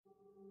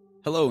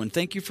Hello, and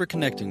thank you for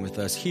connecting with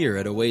us here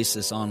at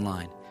Oasis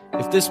Online.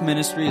 If this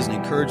ministry is an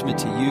encouragement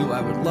to you,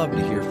 I would love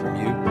to hear from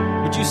you.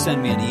 Would you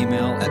send me an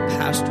email at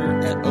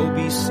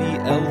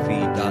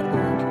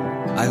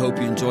pastor@obclv.org? I hope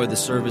you enjoyed the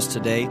service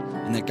today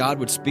and that God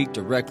would speak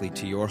directly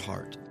to your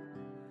heart.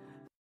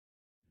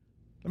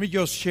 Let me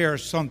just share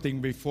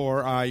something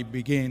before I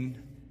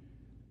begin.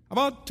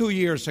 About 2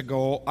 years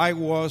ago, I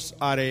was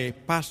at a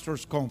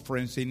pastor's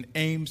conference in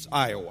Ames,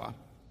 Iowa.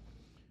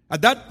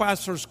 At that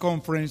pastor's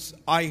conference,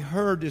 I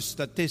heard a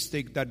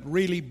statistic that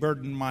really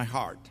burdened my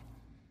heart.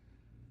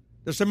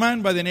 There's a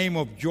man by the name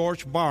of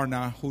George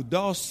Barna who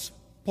does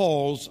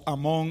polls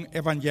among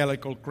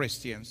evangelical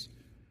Christians.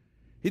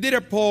 He did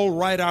a poll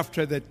right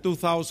after the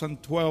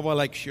 2012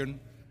 election,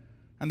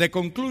 and the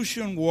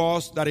conclusion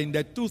was that in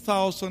the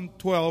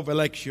 2012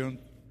 election,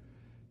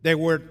 there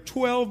were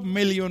 12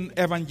 million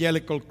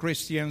evangelical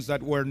Christians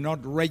that were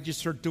not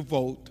registered to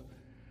vote,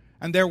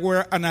 and there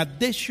were an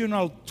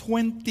additional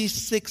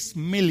 26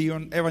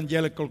 million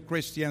evangelical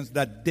Christians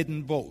that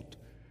didn't vote.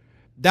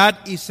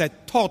 That is a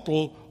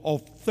total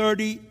of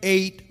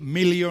 38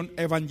 million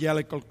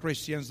evangelical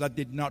Christians that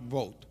did not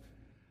vote.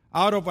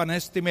 Out of an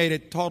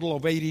estimated total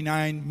of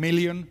 89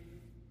 million,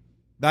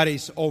 that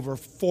is over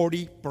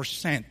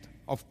 40%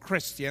 of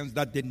Christians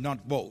that did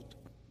not vote.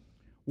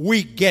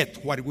 We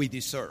get what we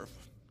deserve.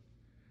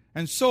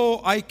 And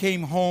so I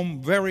came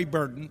home very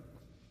burdened.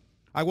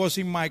 I was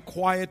in my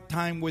quiet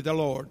time with the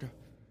Lord.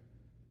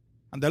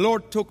 And the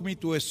Lord took me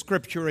to a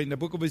scripture in the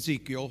book of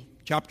Ezekiel,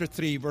 chapter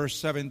 3, verse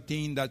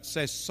 17, that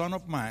says, "Son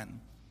of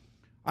man,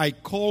 I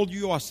called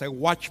you as a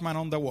watchman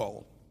on the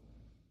wall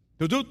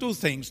to do two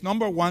things.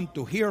 Number one,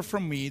 to hear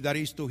from me, that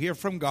is to hear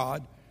from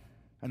God.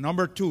 And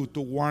number two,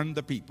 to warn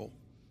the people."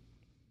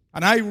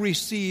 And I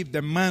received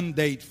the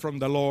mandate from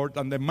the Lord,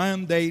 and the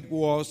mandate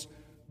was,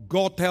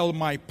 go tell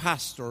my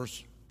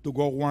pastors to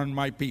go warn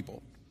my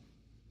people.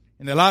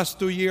 In the last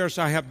 2 years,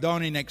 I have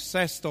done in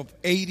excess of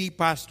 80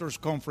 pastors'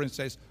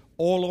 conferences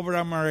all over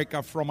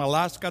America, from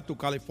Alaska to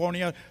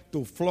California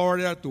to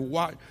Florida to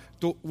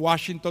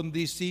Washington,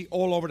 D.C.,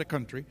 all over the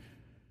country.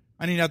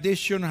 And in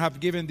addition, I have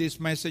given this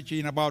message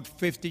in about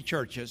 50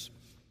 churches.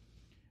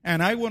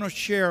 And I want to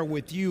share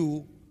with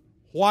you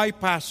why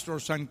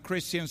pastors and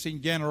Christians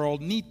in general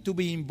need to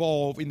be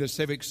involved in the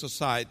civic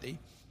society.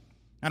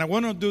 And I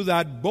want to do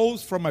that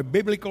both from a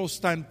biblical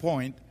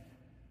standpoint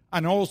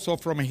and also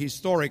from a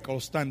historical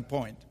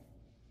standpoint.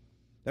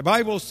 The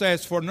Bible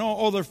says, "For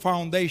no other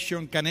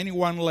foundation can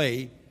anyone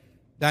lay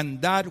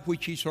than that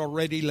which is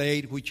already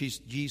laid, which is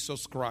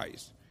Jesus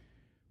Christ."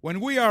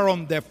 When we are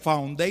on the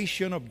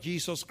foundation of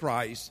Jesus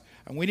Christ,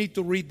 and we need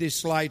to read this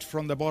slide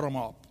from the bottom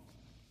up,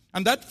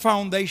 and that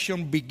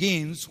foundation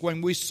begins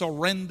when we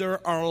surrender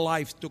our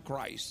life to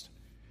Christ,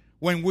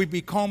 when we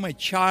become a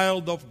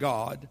child of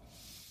God,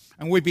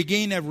 and we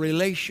begin a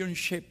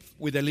relationship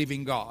with the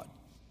living God.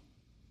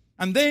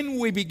 And then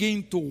we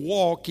begin to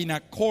walk in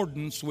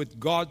accordance with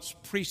God's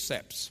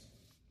precepts.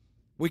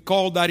 We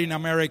call that in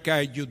America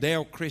a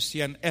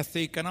Judeo-Christian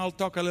ethic, and I'll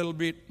talk a little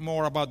bit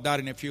more about that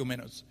in a few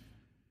minutes.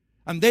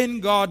 And then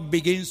God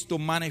begins to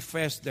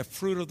manifest the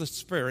fruit of the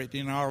Spirit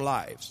in our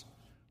lives.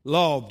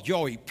 Love,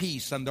 joy,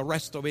 peace, and the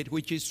rest of it,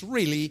 which is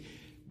really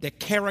the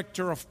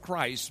character of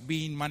Christ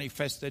being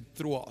manifested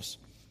through us.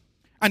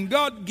 And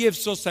God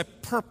gives us a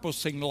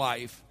purpose in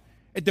life,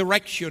 a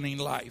direction in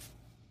life.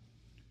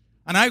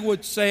 And I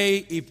would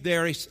say, if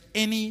there is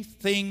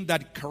anything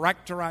that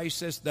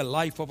characterizes the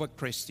life of a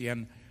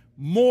Christian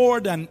more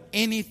than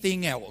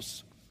anything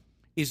else,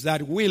 is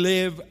that we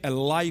live a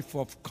life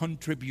of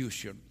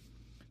contribution.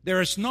 There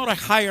is not a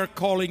higher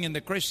calling in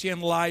the Christian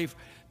life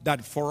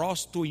than for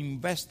us to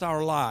invest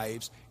our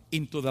lives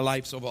into the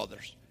lives of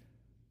others.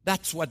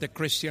 That's what the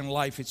Christian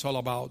life is all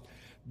about.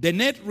 The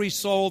net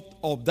result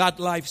of that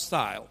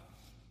lifestyle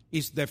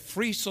is the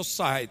free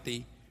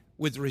society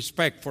with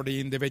respect for the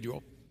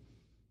individual.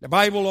 The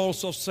Bible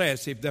also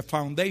says, if the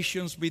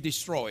foundations be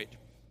destroyed,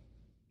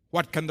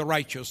 what can the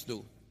righteous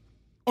do?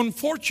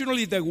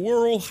 Unfortunately, the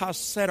world has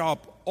set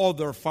up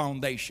other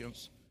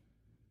foundations.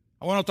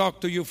 I want to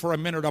talk to you for a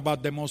minute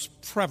about the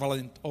most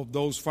prevalent of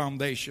those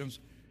foundations,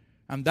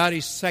 and that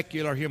is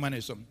secular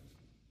humanism.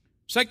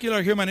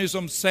 Secular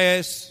humanism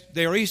says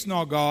there is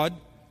no God,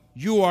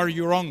 you are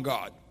your own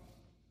God.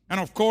 And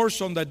of course,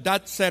 on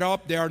that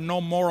setup, there are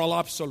no moral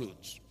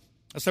absolutes.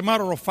 As a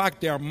matter of fact,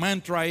 their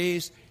mantra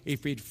is,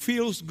 if it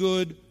feels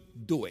good,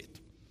 do it.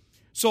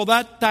 So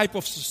that type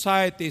of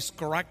society is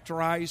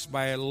characterized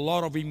by a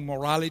lot of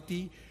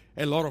immorality,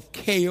 a lot of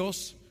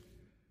chaos.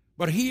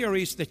 But here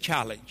is the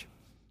challenge.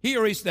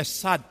 Here is the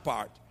sad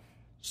part.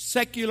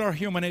 Secular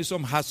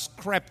humanism has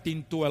crept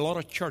into a lot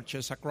of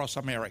churches across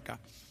America.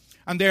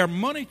 And there are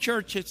many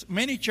churches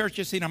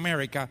in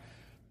America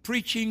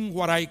preaching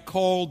what I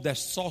call the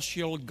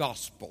social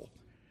gospel,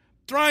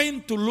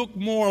 trying to look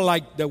more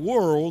like the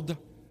world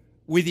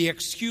with the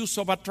excuse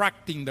of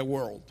attracting the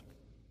world.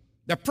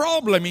 The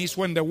problem is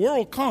when the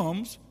world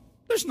comes,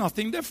 there's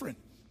nothing different,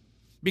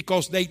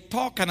 because they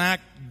talk and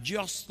act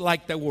just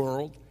like the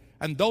world,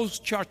 and those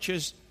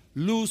churches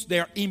lose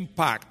their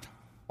impact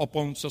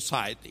upon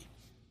society.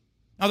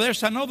 Now,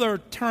 there's another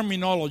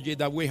terminology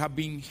that we have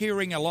been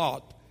hearing a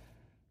lot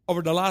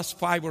over the last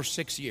 5 or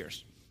 6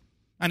 years,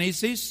 and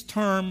it's this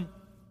term,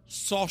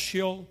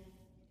 social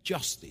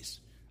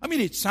justice. I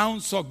mean, it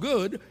sounds so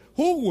good.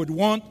 Who would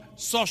want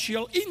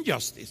social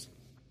injustice?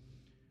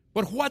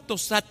 But what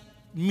does that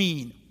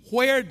mean?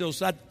 Where does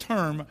that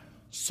term,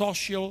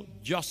 social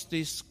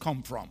justice,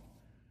 come from?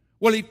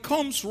 Well, it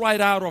comes right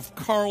out of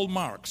Karl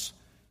Marx.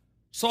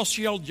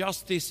 Social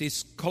justice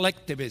is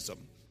collectivism.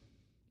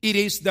 It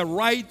is the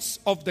rights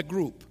of the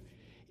group.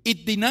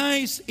 It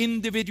denies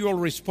individual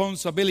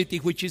responsibility,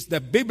 which is the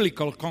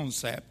biblical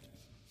concept,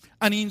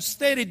 and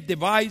instead it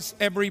divides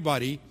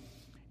everybody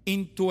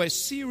into a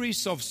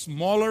series of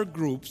smaller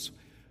groups,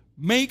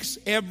 makes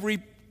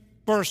every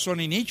person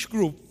in each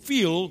group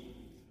feel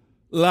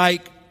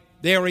like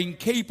they're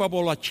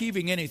incapable of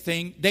achieving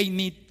anything, they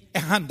need a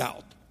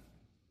handout.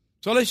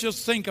 So let's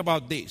just think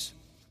about this.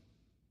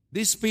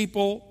 These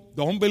people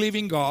don't believe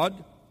in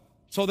God,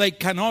 so they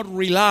cannot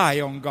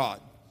rely on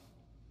God.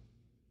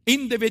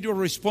 Individual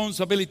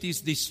responsibility is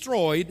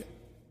destroyed,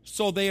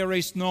 so there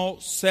is no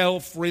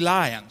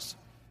self-reliance.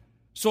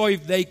 So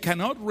if they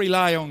cannot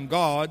rely on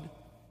God,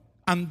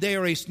 and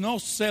there is no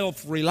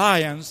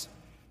self-reliance,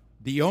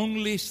 the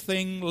only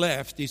thing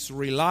left is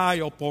rely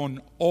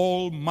upon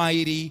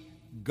almighty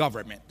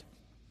government.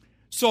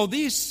 So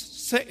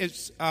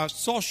this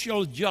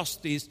social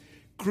justice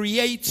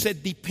creates a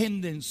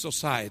dependent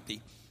society.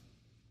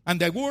 And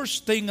the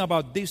worst thing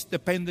about this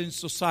dependent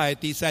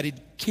society is that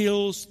it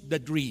kills the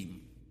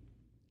dream.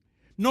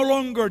 No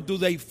longer do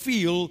they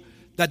feel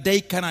that they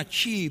can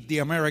achieve the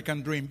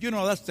American dream. You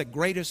know, that's the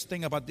greatest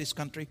thing about this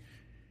country,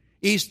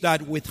 is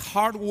that with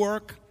hard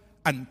work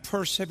and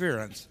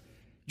perseverance,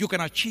 you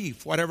can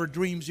achieve whatever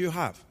dreams you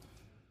have.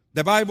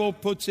 The Bible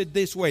puts it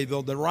this way: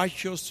 though the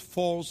righteous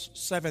falls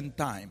 7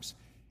 times,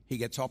 he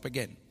gets up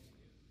again.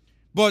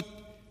 But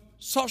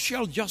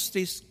social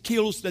justice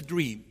kills the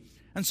dream.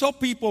 And so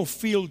people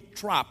feel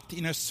trapped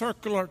in a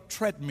circular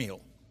treadmill,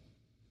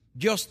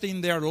 just in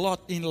their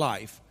lot in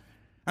life.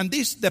 And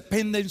this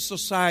dependent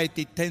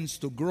society tends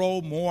to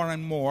grow more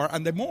and more.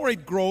 And the more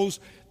it grows,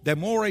 the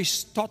more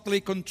it's totally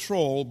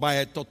controlled by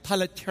a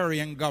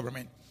totalitarian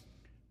government.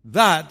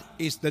 That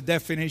is the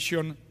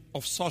definition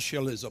of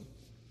socialism.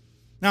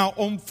 Now,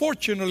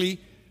 unfortunately,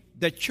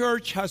 the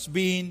church has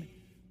been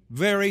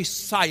very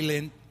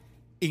silent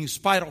in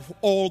spite of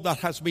all that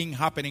has been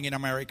happening in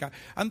America.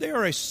 And there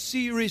are a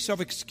series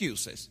of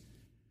excuses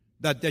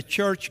that the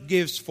church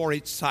gives for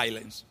its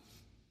silence.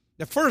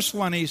 The first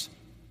one is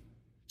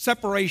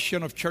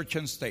separation of church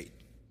and state.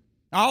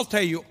 Now, I'll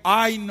tell you,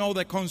 I know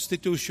the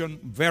Constitution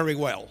very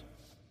well.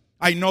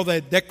 I know the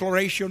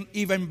Declaration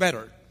even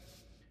better.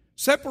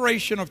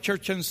 Separation of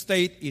church and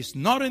state is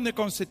not in the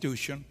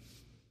Constitution.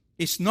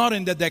 It's not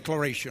in the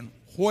Declaration.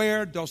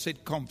 Where does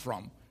it come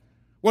from?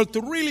 Well,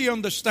 to really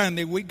understand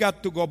it, we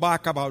got to go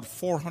back about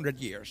 400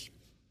 years.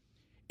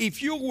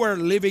 If you were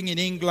living in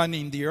England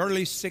in the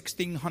early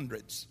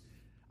 1600s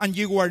and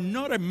you were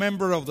not a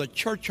member of the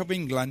Church of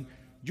England,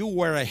 you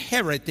were a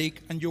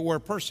heretic and you were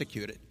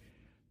persecuted.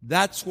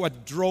 That's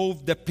what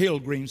drove the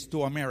Pilgrims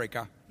to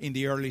America in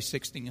the early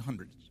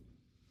 1600s.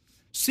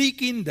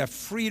 Seeking the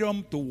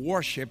freedom to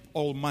worship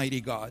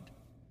Almighty God.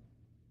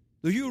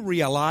 Do you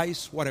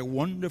realize what a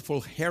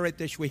wonderful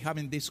heritage we have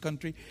in this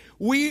country?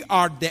 We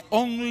are the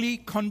only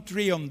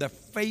country on the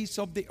face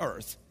of the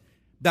earth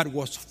that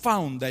was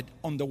founded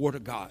on the Word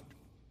of God.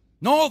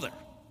 No other.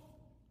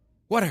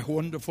 What a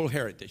wonderful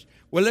heritage.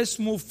 Well, let's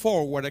move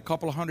forward a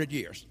couple of hundred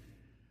years.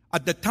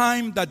 At the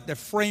time that the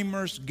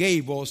framers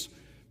gave us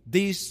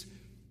this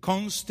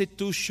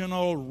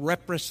constitutional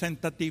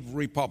representative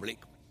republic,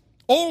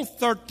 all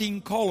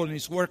 13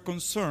 colonies were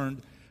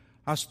concerned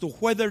as to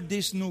whether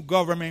this new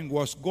government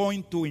was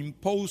going to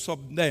impose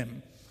on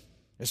them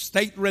a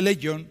state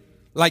religion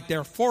like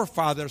their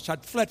forefathers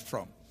had fled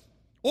from.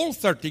 All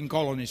 13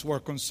 colonies were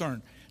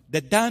concerned.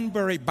 The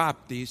Danbury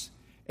Baptists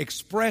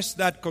expressed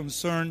that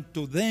concern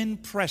to then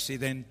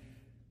President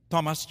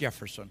Thomas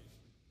Jefferson.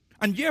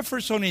 And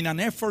Jefferson, in an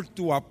effort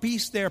to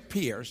appease their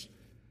peers,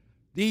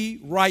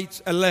 he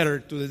writes a letter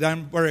to the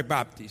Danbury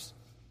Baptists.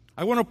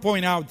 I want to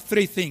point out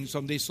 3 things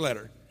on this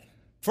letter.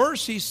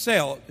 First, he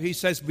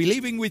says,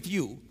 believing with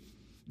you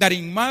that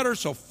in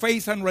matters of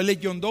faith and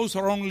religion, those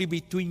are only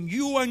between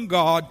you and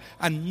God,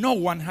 and no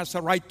one has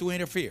a right to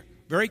interfere.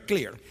 Very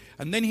clear.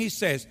 And then he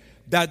says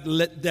that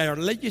their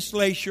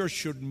legislature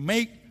should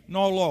make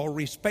no law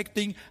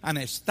respecting an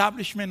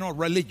establishment of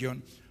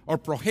religion or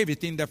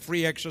prohibiting the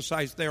free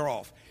exercise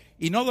thereof.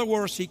 In other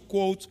words, he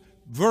quotes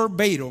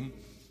verbatim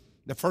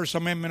the First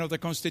Amendment of the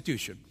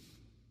Constitution.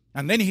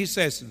 And then he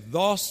says,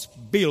 thus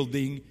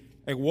building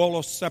a wall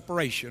of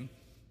separation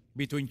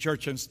between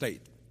church and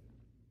state.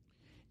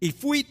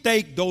 If we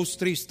take those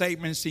 3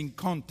 statements in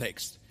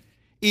context,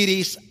 it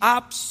is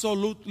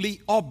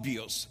absolutely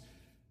obvious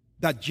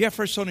that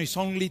Jefferson is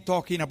only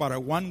talking about a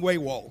one-way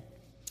wall.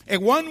 A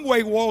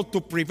one-way wall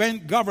to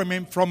prevent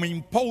government from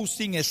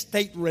imposing a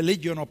state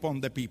religion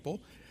upon the people.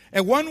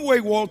 A one-way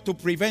wall to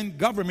prevent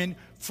government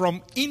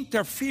from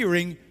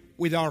interfering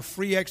with our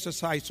free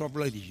exercise of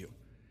religion.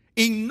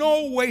 In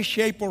no way,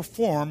 shape, or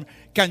form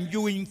can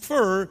you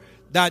infer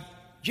that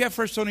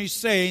Jefferson is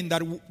saying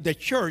that the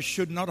church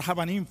should not have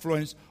an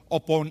influence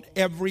upon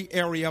every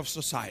area of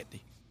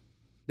society.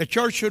 The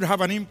church should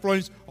have an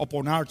influence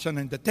upon arts and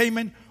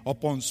entertainment,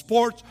 upon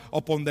sports,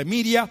 upon the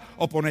media,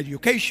 upon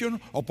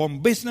education, upon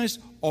business,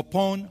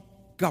 upon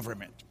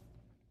government.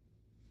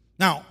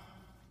 Now,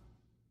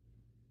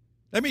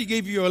 let me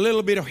give you a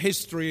little bit of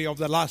history of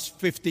the last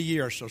 50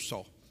 years or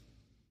so.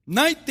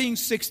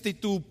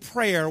 1962,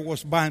 prayer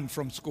was banned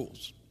from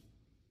schools.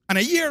 And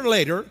a year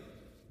later,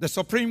 the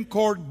Supreme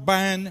Court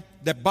banned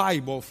the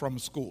Bible from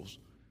schools.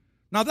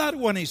 Now that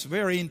one is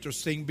very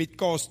interesting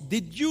because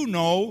did you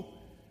know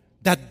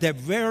that the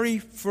very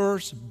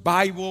first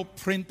Bible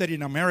printed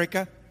in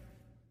America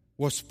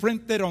was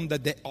printed under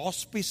the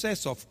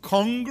auspices of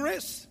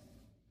Congress?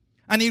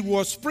 And it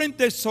was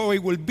printed so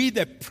it will be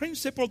the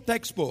principal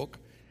textbook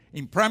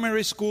in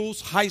primary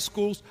schools, high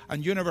schools,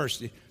 and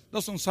universities.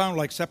 Doesn't sound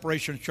like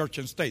separation of church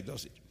and state,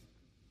 does it?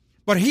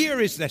 But here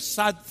is the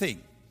sad thing.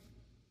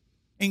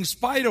 In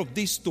spite of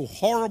these two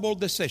horrible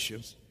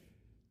decisions,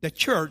 the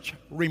church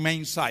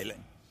remains silent.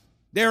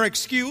 Their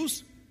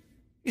excuse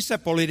is a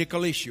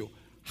political issue.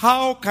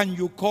 How can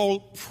you call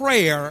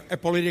prayer a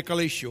political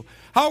issue?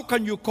 How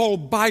can you call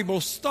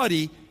Bible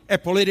study a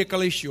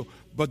political issue?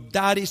 But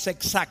that is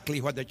exactly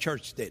what the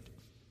church did.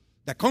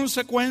 The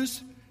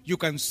consequence, you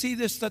can see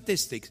the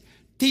statistics.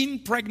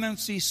 Teen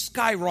pregnancy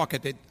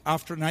skyrocketed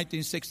after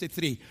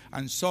 1963,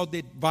 and so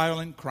did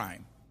violent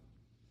crime.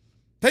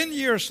 10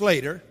 years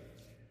later,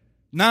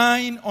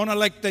 9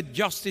 unelected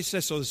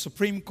justices of the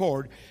Supreme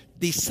Court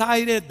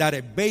decided that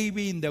a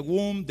baby in the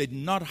womb did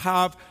not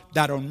have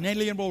that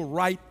unalienable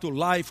right to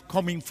life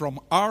coming from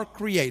our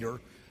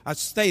Creator, as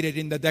stated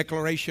in the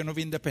Declaration of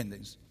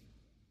Independence.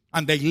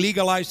 And they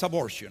legalized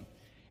abortion.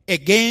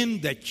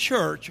 Again, the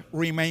church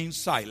remains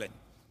silent.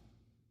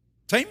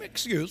 Same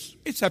excuse,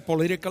 it's a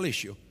political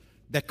issue.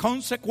 The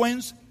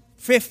consequence,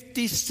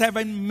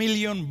 57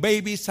 million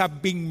babies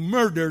have been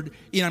murdered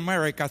in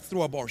America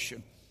through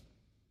abortion.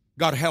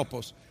 God help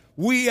us.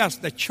 We as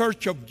the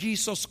Church of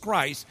Jesus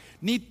Christ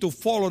need to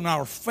fall on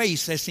our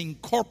faces in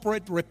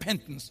corporate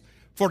repentance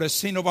for the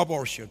sin of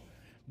abortion.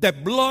 The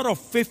blood of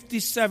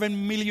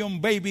 57 million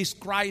babies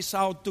cries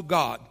out to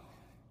God,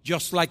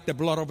 just like the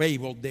blood of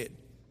Abel did.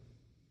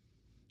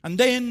 And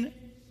then,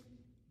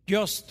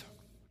 just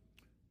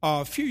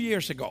a few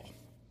years ago,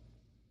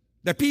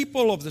 the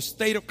people of the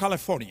state of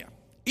California,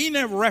 in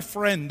a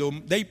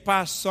referendum, they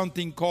passed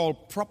something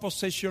called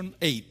Proposition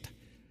 8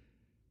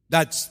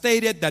 that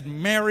stated that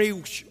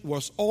marriage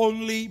was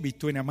only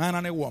between a man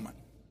and a woman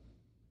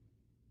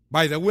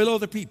by the will of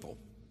the people.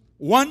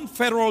 One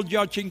federal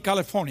judge in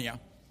California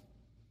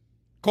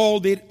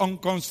called it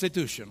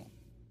unconstitutional.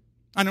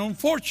 And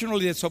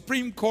unfortunately, the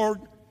Supreme Court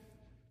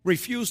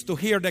refused to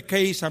hear the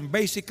case and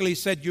basically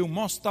said you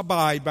must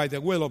abide by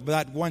the will of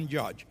that one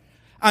judge.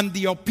 And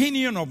the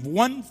opinion of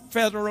one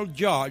federal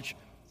judge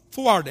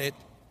thwarted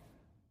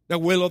the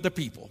will of the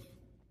people.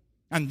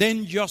 And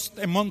then just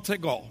a month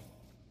ago,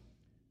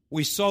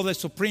 we saw the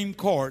Supreme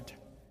Court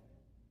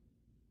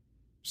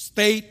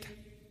state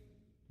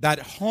that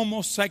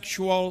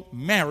homosexual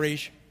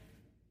marriage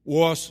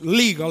was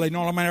legal in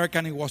all America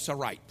and it was a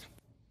right.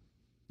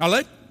 Now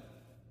let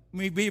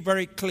me be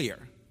very clear.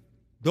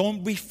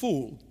 Don't be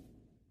fooled.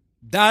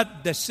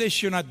 That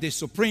decision at the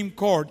Supreme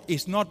Court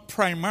is not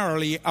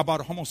primarily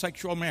about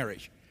homosexual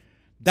marriage.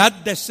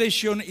 That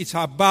decision is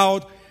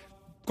about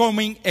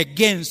coming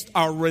against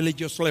our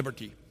religious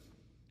liberty.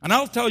 And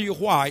I'll tell you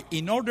why.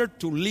 In order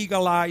to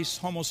legalize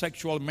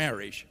homosexual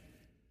marriage,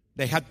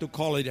 they had to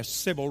call it a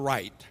civil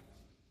right.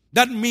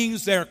 That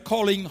means they're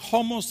calling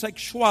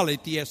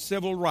homosexuality a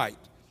civil right.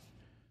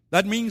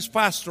 That means,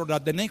 Pastor,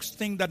 that the next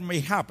thing that may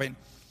happen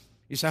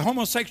is a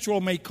homosexual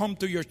may come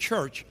to your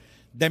church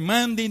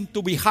demanding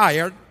to be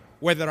hired,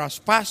 whether as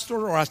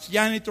pastor or as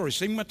janitor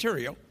is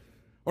immaterial,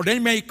 or they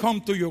may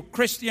come to your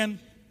Christian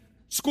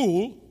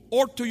school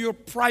or to your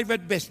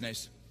private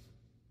business.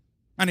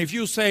 And if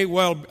you say,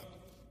 well,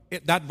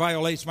 that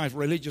violates my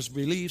religious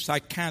beliefs, I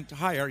can't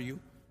hire you,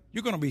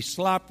 you're going to be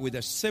slapped with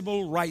a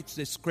civil rights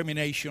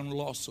discrimination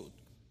lawsuit.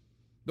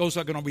 Those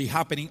are going to be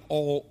happening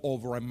all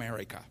over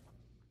America.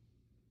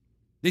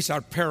 These are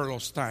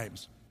perilous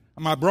times.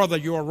 And my brother,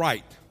 you are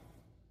right.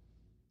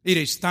 It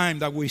is time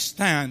that we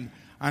stand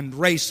and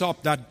raise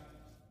up that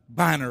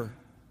banner.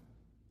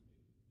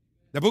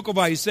 The book of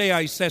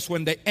Isaiah says,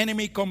 when the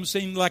enemy comes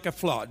in like a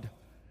flood,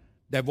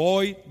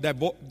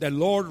 the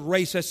Lord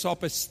raises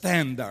up a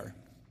standard.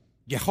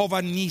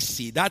 Jehovah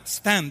Nissi, that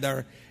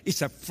standard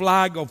is a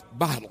flag of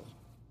battle.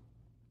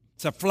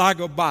 It's a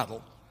flag of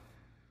battle.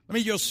 Let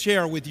me just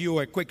share with you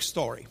a quick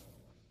story.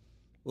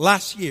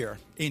 Last year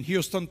in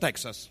Houston,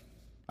 Texas,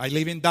 I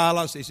live in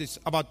Dallas. It's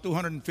about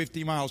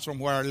 250 miles from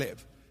where I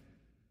live.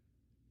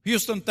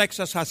 Houston,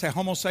 Texas has a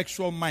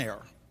homosexual mayor,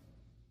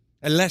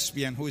 a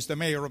lesbian who is the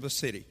mayor of the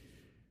city.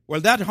 Well,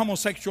 that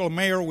homosexual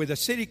mayor with the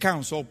city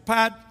council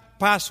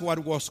passed what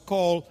was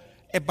called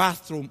a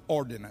bathroom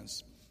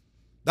ordinance.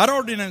 That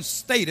ordinance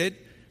stated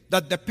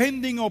that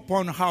depending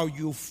upon how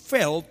you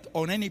felt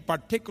on any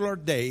particular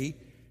day,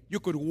 you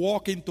could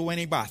walk into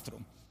any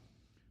bathroom.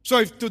 So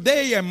if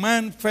today a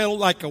man felt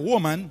like a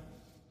woman,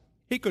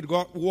 he could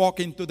walk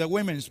into the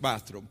women's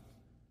bathroom.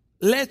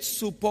 Let's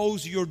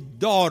suppose your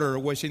daughter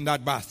was in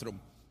that bathroom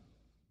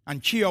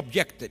and she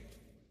objected.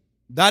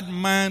 That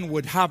man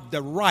would have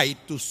the right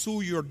to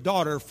sue your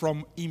daughter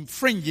from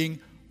infringing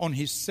on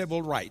his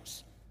civil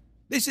rights.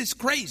 This is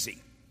crazy.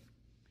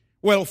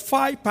 Well,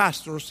 5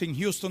 pastors in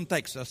Houston,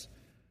 Texas,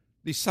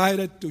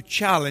 decided to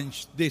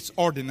challenge this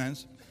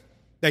ordinance.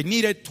 They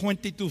needed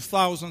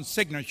 22,000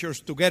 signatures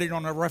to get it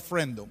on a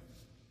referendum.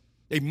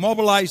 They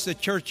mobilized the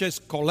churches,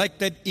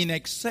 collected in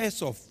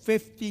excess of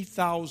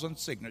 50,000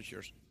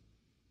 signatures.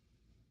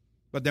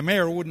 But the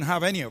mayor wouldn't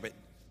have any of it.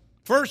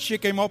 First, she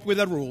came up with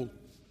a rule.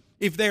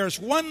 If there's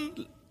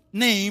one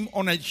name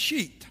on a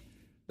sheet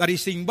that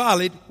is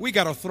invalid, we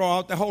got to throw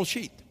out the whole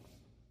sheet.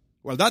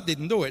 Well, that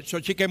didn't do it, so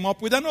she came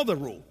up with another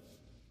rule.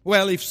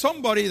 Well, if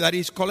somebody that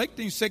is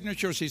collecting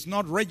signatures is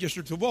not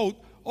registered to vote,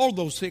 all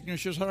those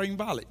signatures are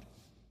invalid.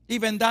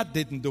 Even that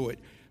didn't do it.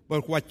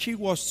 But what she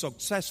was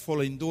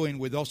successful in doing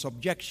with those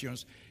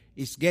objections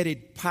is get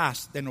it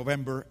past the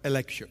November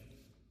election.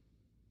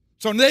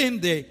 So then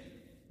the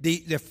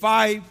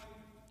 5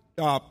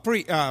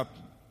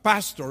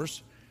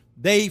 pastors,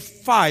 they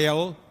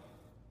filed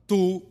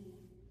to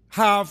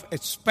have a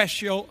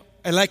special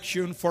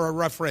election for a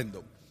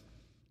referendum.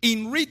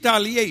 In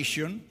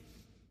retaliation,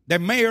 the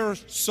mayor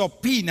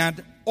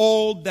subpoenaed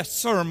all the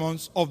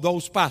sermons of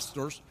those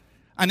pastors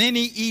and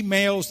any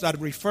emails that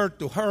referred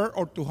to her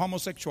or to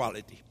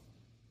homosexuality.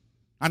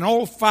 And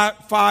all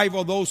 5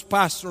 of those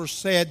pastors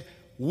said,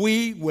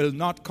 we will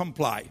not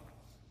comply.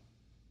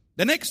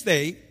 The next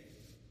day,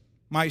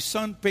 my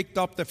son picked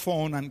up the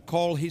phone and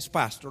called his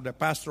pastor, the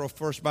pastor of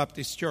First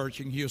Baptist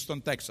Church in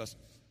Houston, Texas.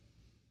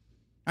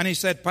 And he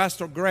said,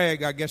 Pastor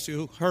Greg, I guess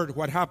you heard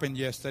what happened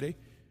yesterday.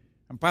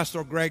 And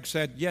Pastor Greg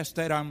said, yes,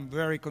 Dad, I'm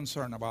very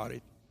concerned about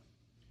it.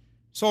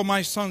 So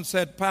my son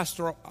said,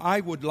 Pastor,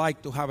 I would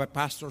like to have a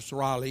pastor's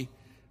rally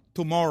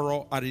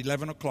tomorrow at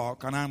 11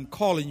 o'clock, and I'm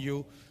calling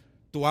you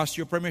to ask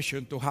your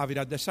permission to have it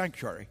at the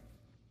sanctuary.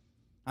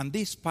 And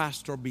this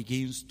pastor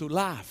begins to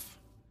laugh.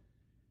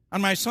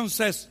 And my son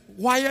says,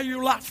 why are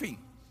you laughing?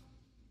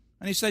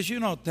 And he says,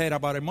 Ted,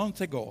 about a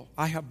month ago,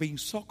 I have been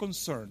so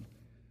concerned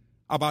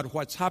about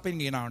what's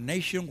happening in our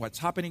nation, what's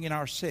happening in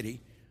our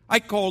city. I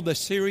called a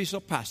series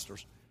of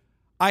pastors.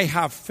 I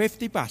have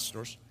 50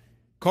 pastors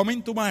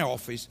coming to my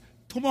office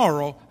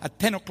tomorrow at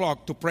 10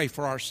 o'clock to pray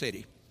for our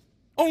city.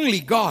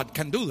 Only God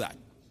can do that.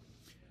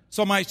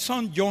 So my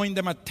son joined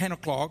them at 10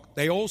 o'clock.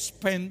 They all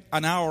spent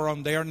an hour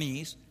on their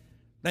knees.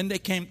 Then they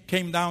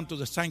came down to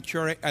the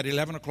sanctuary at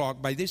 11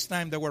 o'clock. By this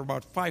time, there were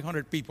about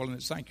 500 people in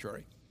the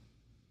sanctuary.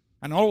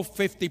 And all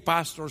 50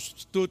 pastors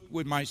stood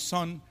with my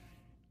son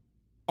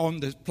on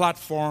the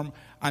platform,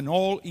 and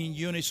all in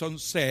unison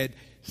said,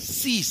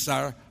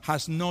 Caesar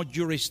has no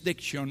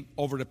jurisdiction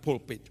over the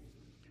pulpit.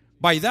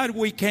 By that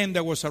weekend,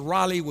 there was a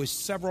rally with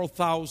several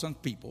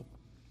thousand people.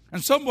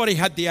 And somebody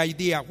had the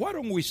idea, why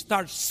don't we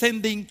start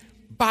sending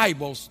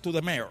Bibles to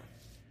the mayor?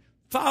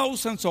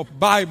 Thousands of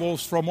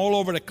Bibles from all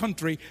over the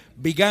country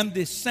began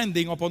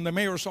descending upon the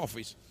mayor's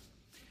office.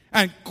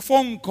 And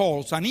phone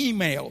calls and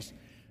emails.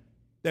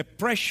 The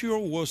pressure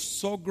was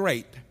so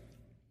great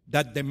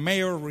that the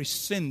mayor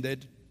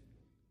rescinded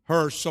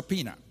her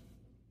subpoena.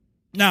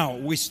 Now,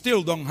 we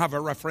still don't have a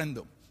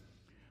referendum.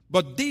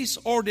 But these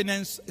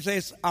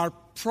ordinances are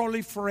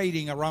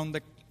proliferating around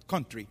the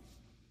country.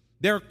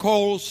 They're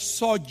called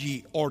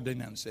SOGI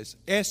ordinances,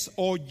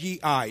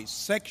 S-O-G-I,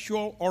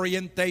 Sexual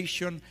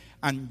Orientation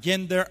and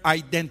Gender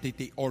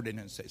Identity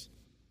Ordinances.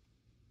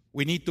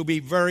 We need to be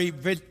very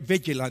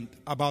vigilant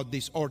about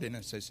these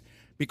ordinances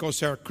because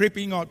they're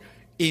creeping out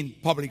in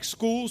public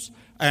schools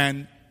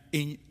and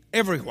in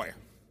everywhere.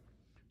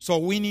 So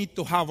we need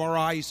to have our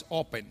eyes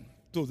open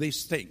to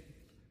this thing.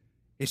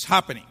 It's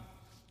happening.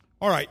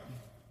 All right.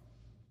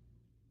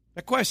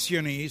 The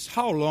question is,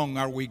 how long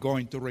are we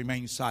going to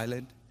remain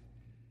silent?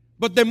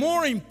 But the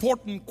more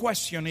important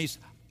question is,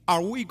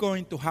 are we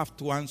going to have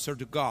to answer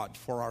to God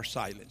for our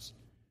silence?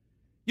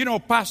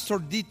 Pastor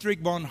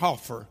Dietrich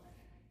Bonhoeffer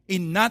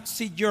in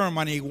Nazi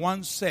Germany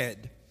once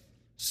said,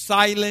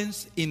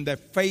 silence in the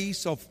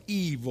face of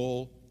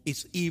evil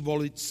is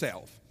evil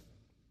itself.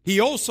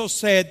 He also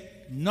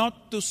said,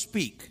 not to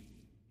speak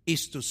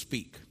is to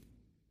speak.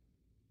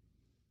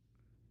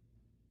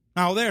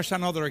 Now, there's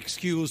another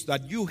excuse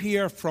that you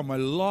hear from a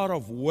lot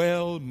of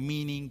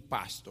well-meaning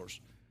pastors.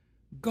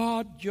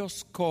 God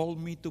just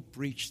called me to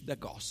preach the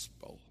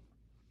gospel.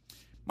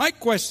 My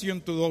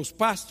question to those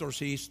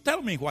pastors is,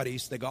 tell me what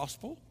is the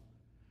gospel?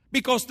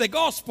 Because the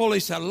gospel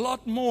is a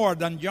lot more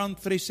than John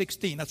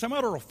 3:16. As a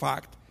matter of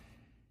fact,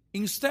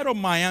 instead of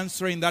my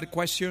answering that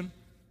question,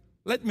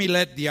 let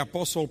the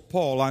Apostle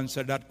Paul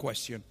answer that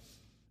question.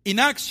 In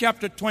Acts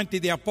chapter 20,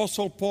 the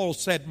Apostle Paul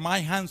said, my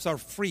hands are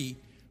free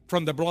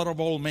from the blood of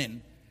all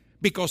men,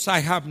 because I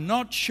have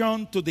not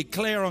shown to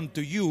declare unto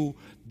you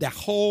the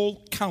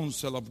whole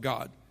counsel of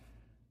God.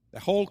 The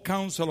whole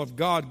counsel of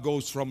God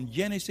goes from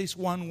Genesis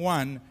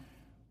 1:1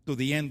 to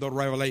the end of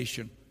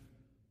Revelation.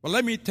 But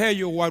let me tell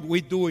you what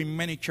we do in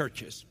many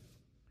churches.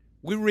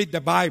 We read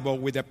the Bible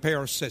with a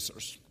pair of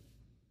scissors.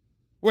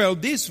 Well,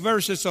 these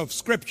verses of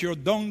Scripture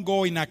don't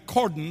go in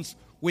accordance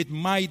with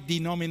my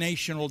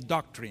denominational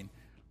doctrine.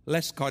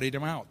 Let's cut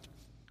them out.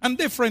 And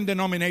different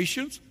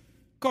denominations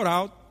cut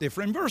out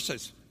different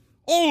verses.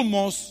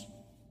 Almost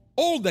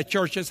all the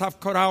churches have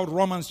cut out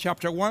Romans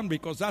chapter 1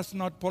 because that's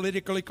not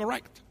politically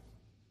correct.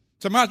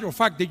 As a matter of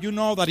fact, did you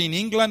know that in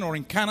England or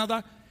in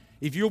Canada,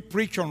 if you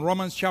preach on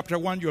Romans chapter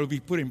 1, you'll be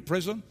put in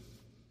prison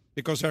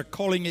because they're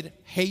calling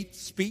it hate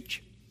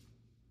speech?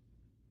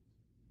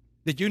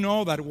 Did you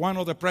know that one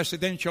of the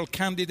presidential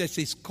candidates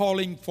is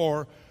calling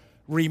for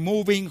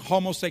removing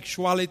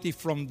homosexuality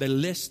from the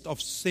list of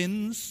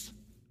sins?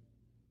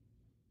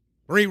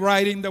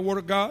 Rewriting the Word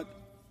of God?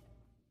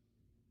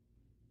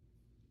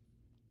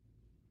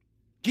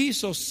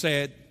 Jesus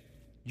said,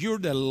 "You're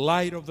the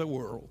light of the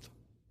world."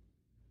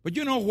 But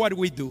you know what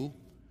we do?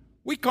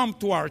 We come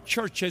to our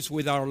churches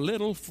with our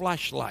little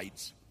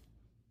flashlights,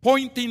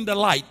 pointing the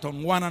light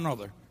on one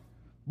another.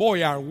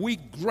 Boy, are we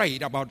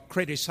great about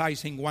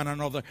criticizing one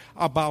another,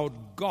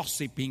 about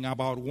gossiping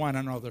about one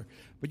another.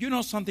 But you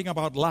know something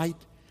about light?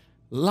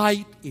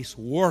 Light is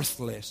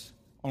worthless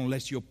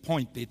unless you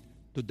point it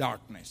to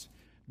darkness.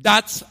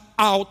 That's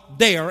out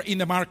there in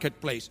the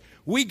marketplace.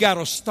 We got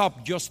to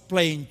stop just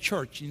playing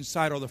church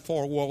inside of the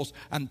four walls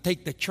and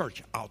take the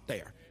church out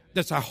there.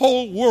 There's a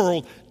whole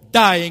world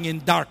dying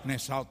in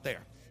darkness out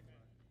there.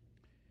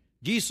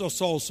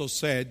 Jesus also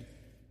said,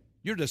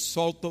 "You're the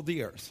salt of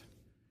the earth."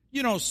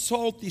 You know,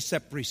 salt is a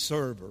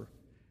preserver.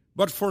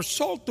 But for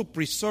salt to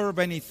preserve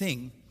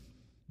anything,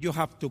 you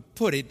have to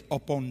put it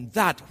upon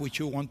that which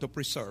you want to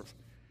preserve.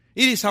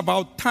 It is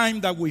about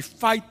time that we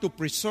fight to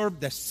preserve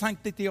the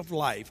sanctity of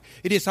life.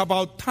 It is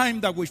about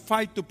time that we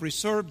fight to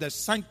preserve the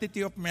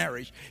sanctity of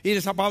marriage. It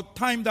is about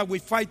time that we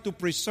fight to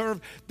preserve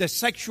the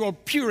sexual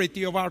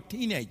purity of our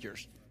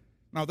teenagers.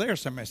 Now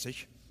there's a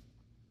message.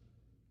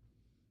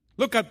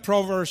 Look at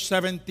Proverbs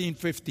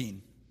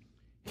 17:15.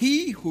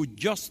 He who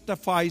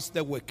justifies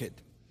the wicked,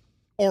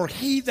 or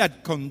he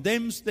that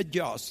condemns the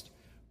just,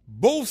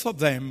 both of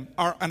them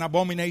are an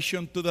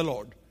abomination to the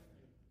Lord.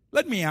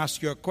 Let me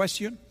ask you a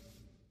question.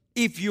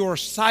 If you're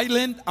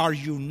silent, are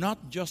you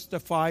not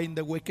justifying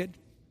the wicked?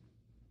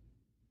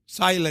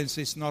 Silence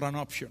is not an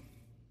option.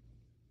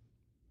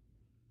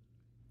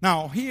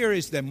 Now, here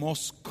is the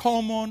most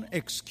common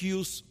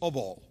excuse of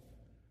all.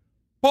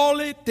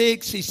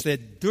 Politics is a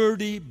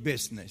dirty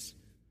business.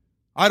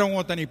 I don't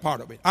want any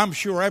part of it. I'm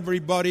sure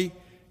everybody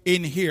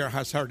in here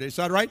has heard it. Is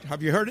that right?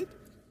 Have you heard it?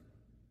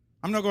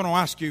 I'm not going to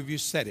ask you if you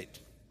said it.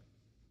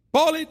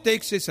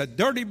 Politics is a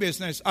dirty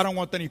business. I don't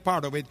want any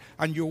part of it.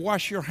 And you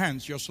wash your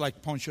hands just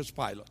like Pontius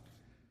Pilate.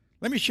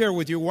 Let me share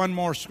with you one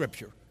more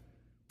scripture.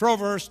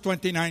 Proverbs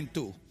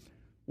 29:2.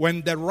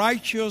 When the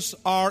righteous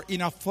are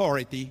in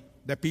authority,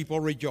 the people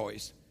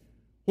rejoice.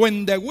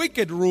 When the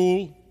wicked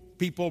rule,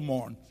 people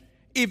mourn.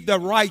 If the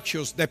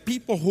righteous, the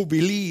people who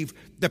believe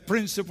the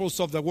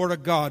principles of the Word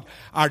of God,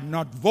 are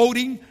not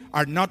voting,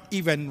 are not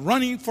even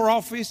running for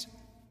office,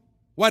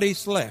 what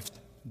is left?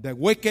 The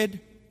wicked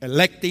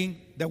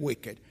electing the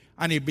wicked.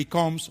 And it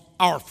becomes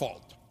our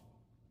fault.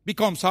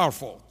 Becomes our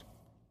fault.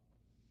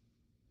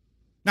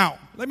 Now,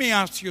 let me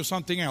ask you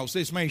something else.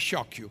 This may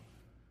shock you.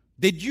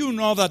 Did you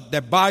know that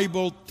the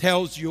Bible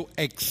tells you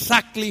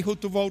exactly who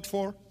to vote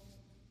for?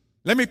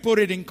 Let me put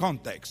it in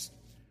context.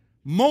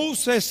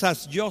 Moses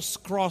has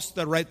just crossed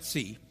the Red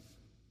Sea.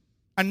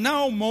 And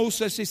now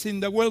Moses is in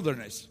the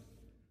wilderness.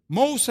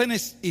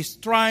 Moses is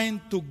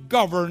trying to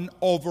govern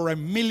over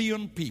 1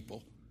 million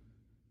people.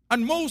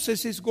 And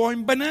Moses is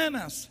going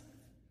bananas.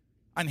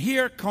 And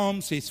here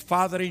comes his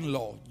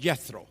father-in-law,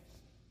 Jethro.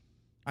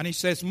 And he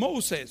says,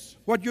 "Moses,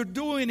 what you're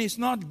doing is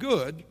not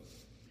good."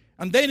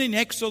 And then in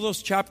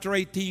Exodus chapter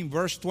 18,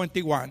 verse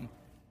 21,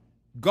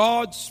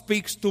 God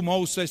speaks to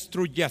Moses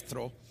through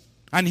Jethro.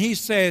 And he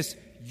says,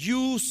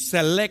 "You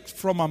select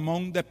from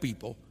among the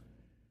people."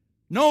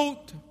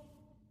 Note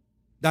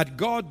that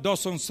God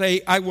doesn't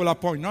say, "I will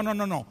appoint."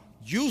 No.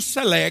 You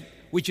select,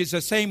 which is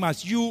the same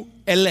as you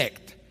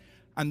elect.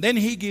 And then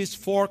he gives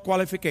 4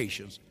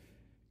 qualifications.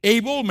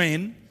 Able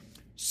men,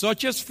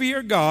 such as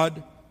fear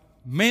God,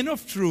 men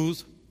of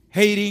truth,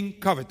 hating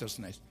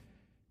covetousness.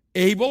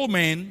 Able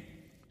men,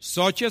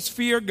 such as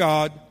fear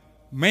God,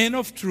 men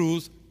of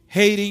truth,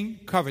 hating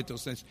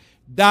covetousness.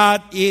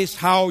 That is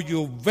how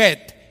you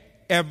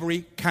vet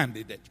every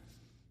candidate.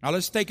 Now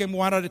let's take them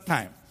one at a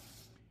time.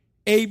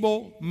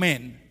 Able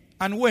men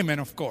and women,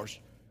 of course.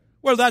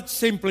 Well, that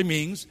simply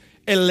means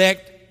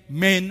elect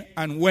men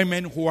and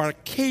women who are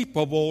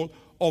capable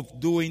of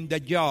doing the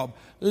job.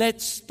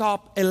 Let's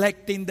stop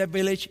electing the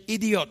village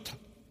idiot.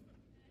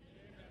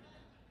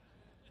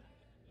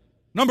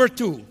 Number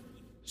 2,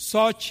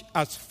 such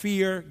as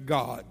fear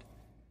God.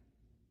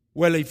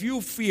 Well, if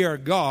you fear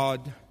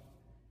God,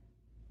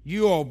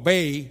 you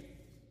obey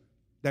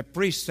the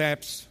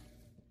precepts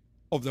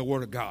of the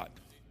Word of God.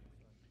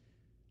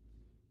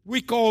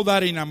 We call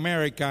that in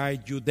America a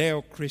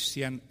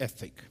Judeo-Christian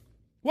ethic.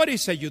 What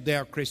is a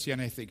Judeo-Christian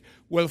ethic?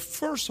 Well,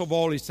 first of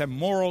all, it's a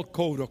moral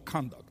code of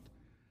conduct.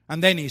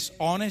 And then it's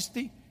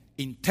honesty,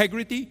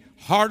 integrity,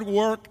 hard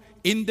work,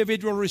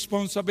 individual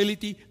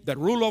responsibility, the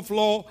rule of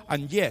law,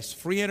 and yes,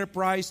 free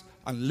enterprise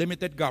and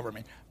limited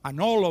government.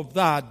 And all of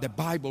that the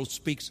Bible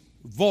speaks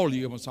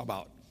volumes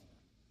about.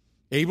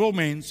 Able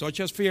men such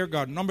as fear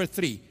God. Number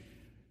 3,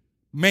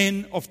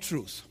 men of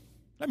truth.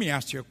 Let me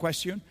ask you a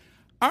question.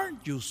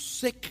 Aren't you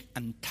sick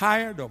and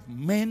tired of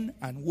men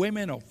and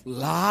women of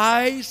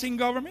lies in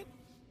government?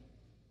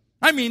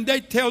 I mean,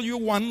 they tell you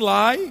one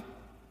lie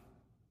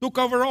to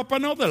cover up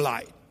another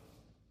lie.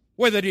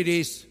 Whether it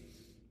is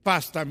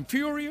Fast and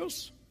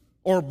Furious,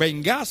 or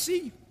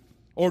Benghazi,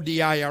 or the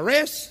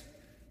IRS,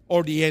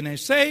 or the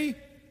NSA,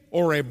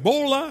 or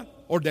Ebola,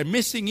 or the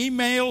missing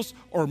emails,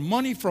 or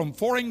money from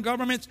foreign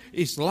governments,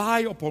 is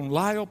lie upon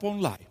lie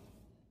upon lie.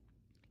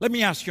 Let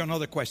me ask you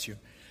another question.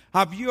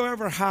 Have you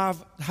ever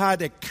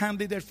had a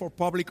candidate for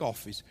public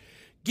office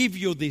give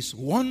you these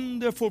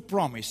wonderful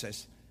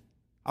promises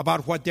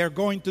about what they're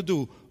going to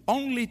do,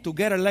 only to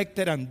get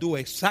elected and do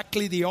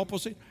exactly the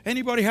opposite?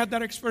 Anybody had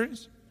that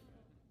experience?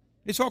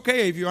 It's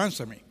okay if you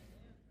answer me.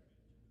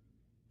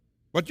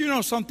 But you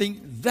know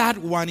something? That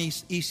one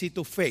is easy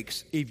to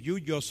fix if you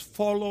just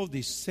follow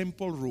this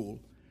simple rule.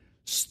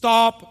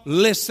 Stop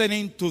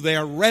listening to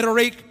their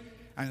rhetoric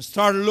and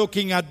start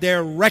looking at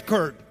their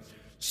record.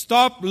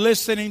 Stop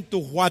listening to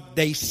what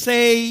they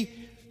say.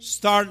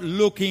 Start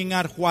looking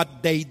at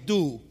what they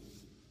do.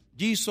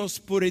 Jesus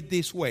put it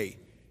this way: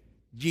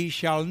 ye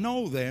shall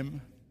know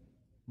them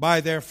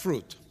by their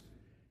fruit.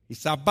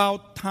 It's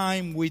about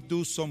time we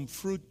do some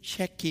fruit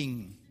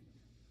checking.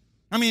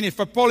 I mean, if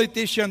a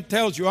politician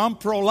tells you, I'm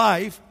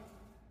pro-life,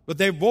 but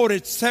they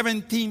voted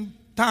 17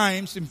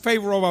 times in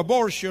favor of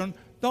abortion,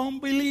 don't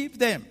believe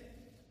them.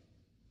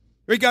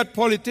 We got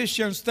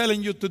politicians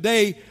telling you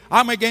today,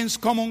 I'm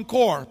against Common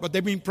Core, but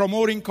they've been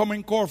promoting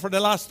Common Core for the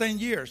last 10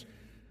 years.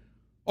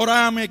 Or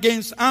I'm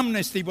against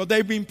amnesty, but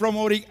they've been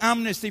promoting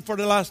amnesty for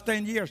the last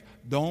 10 years.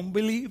 Don't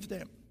believe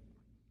them.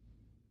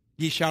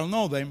 Ye shall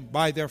know them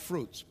by their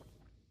fruits.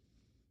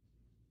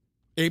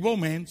 Able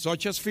men,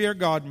 such as fear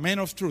God, men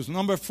of truth.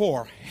 Number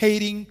 4,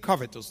 hating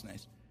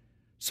covetousness.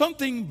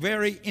 Something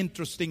very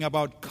interesting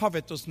about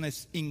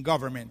covetousness in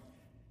government.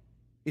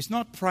 It's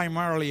not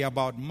primarily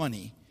about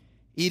money.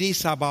 It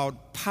is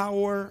about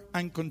power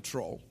and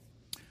control.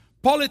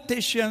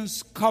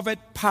 Politicians covet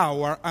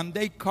power, and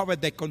they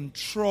covet the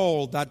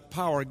control that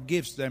power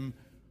gives them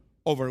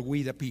over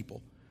we the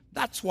people.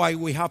 That's why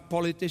we have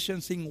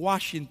politicians in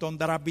Washington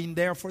that have been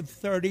there for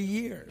 30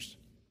 years.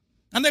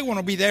 And they want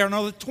to be there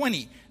another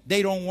 20.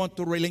 They don't want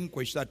to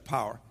relinquish that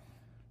power.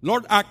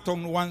 Lord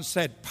Acton once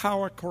said,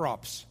 power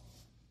corrupts,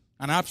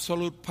 and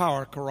absolute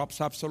power corrupts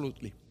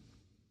absolutely.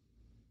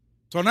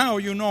 So now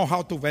you know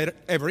how to vet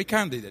every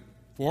candidate.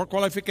 4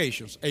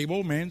 qualifications: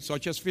 able men,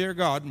 such as fear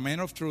God, men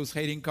of truth,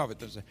 hating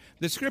covetousness.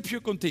 The scripture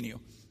continue.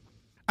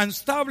 And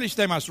establish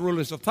them as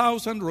rulers of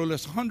thousands,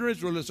 rulers of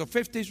hundreds, rulers of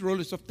 50s,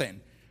 rulers of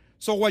 10.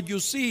 So what you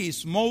see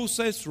is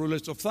Moses,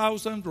 rulers of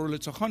thousands,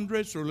 rulers of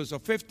hundreds, rulers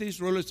of 50s,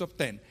 rulers of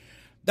 10.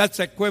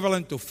 That's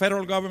equivalent to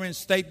federal government,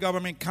 state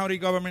government, county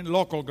government,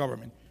 local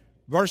government.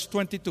 Verse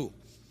 22.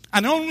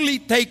 And only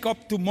take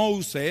up to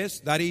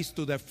Moses, that is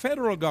to the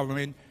federal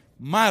government,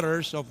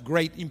 matters of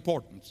great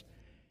importance.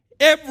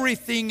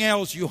 Everything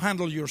else you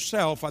handle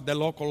yourself at the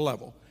local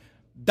level.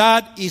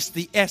 That is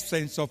the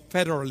essence of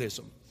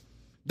federalism.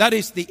 That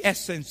is the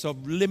essence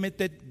of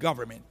limited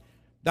government.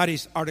 That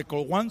is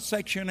Article 1,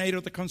 Section 8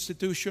 of the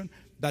Constitution.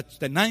 That's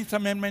the 9th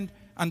Amendment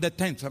and the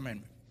 10th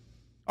Amendment.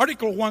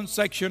 Article 1,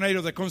 Section 8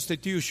 of the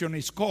Constitution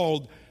is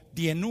called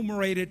the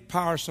enumerated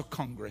powers of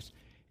Congress.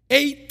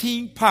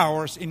 18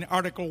 powers in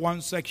Article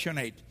 1, Section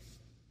 8.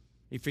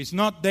 If it's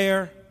not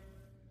there,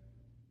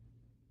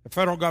 the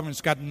federal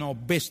government's got no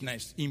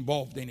business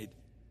involved in it.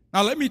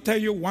 Now let me tell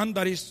you one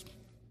that is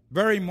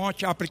very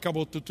much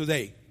applicable to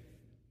today.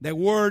 The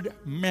word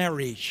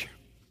marriage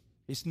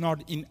is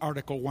not in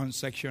Article 1,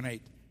 Section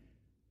 8.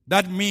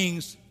 That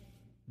means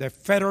the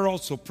federal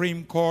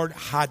Supreme Court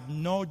had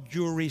no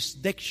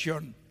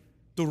jurisdiction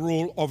to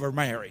rule over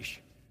marriage.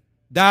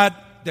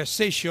 That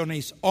decision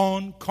is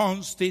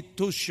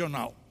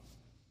unconstitutional.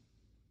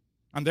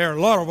 And there are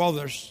a lot of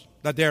others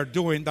that they are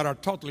doing that are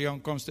totally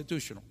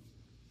unconstitutional.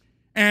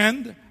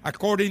 And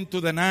according to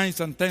the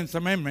 9th and 10th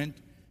Amendment,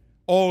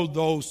 all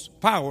those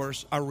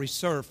powers are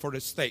reserved for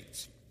the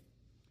states.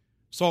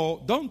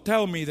 So don't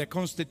tell me the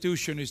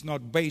Constitution is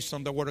not based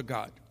on the Word of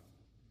God.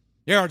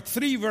 There are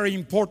 3 very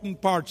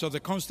important parts of the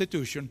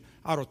Constitution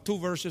out of 2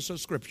 verses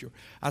of Scripture.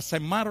 As a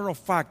matter of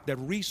fact, the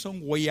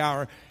reason we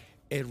are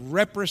a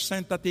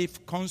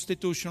representative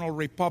constitutional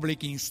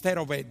republic instead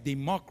of a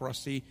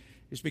democracy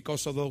is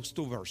because of those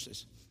 2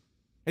 verses.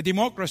 A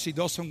democracy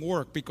doesn't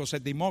work because a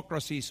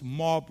democracy is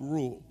mob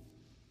rule.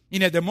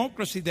 In a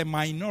democracy, the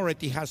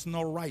minority has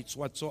no rights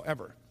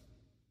whatsoever.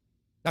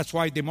 That's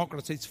why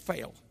democracies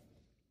fail.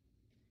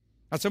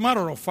 As a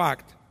matter of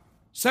fact,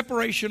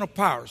 separation of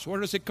powers,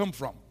 where does it come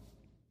from?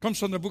 Comes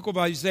from the book of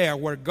Isaiah,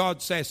 where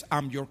God says,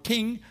 I'm your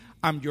king,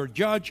 I'm your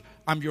judge,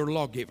 I'm your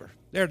lawgiver.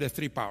 They're the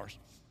three powers.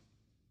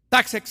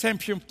 Tax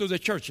exemption to the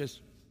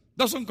churches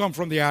doesn't come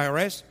from the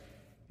IRS.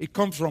 It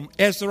comes from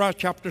Ezra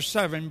chapter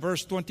 7,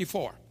 verse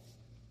 24,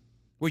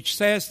 which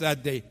says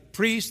that the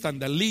priests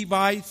and the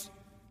Levites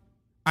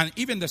and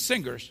even the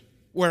singers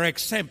were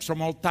exempt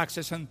from all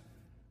taxes and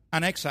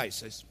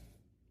excises.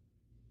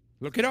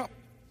 Look it up.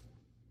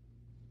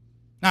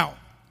 Now,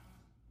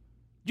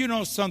 you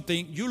know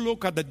something? You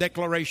look at the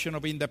Declaration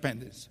of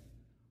Independence.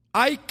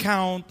 I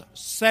count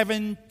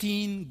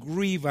 17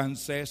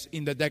 grievances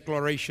in the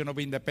Declaration of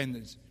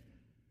Independence.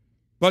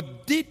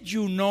 But did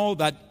you know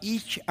that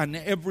each and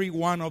every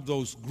one of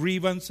those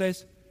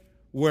grievances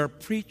were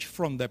preached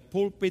from the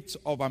pulpits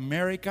of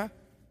America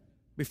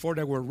before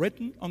they were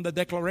written on the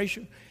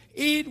Declaration?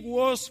 It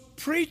was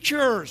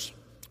preachers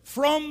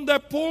from the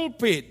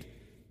pulpit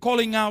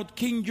calling out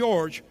King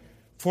George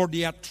for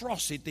the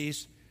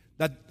atrocities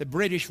that the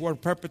British were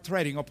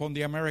perpetrating upon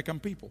the American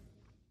people.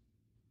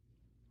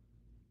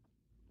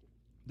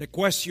 The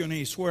question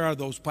is, where are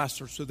those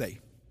pastors today?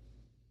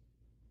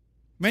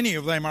 Many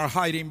of them are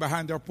hiding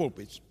behind their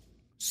pulpits,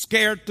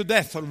 scared to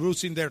death of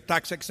losing their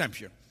tax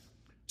exemption,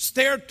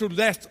 scared to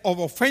death of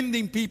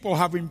offending people,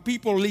 having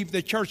people leave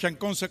the church and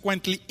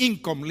consequently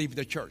income leave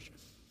the church,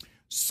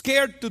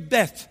 scared to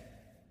death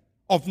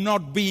of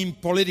not being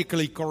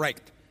politically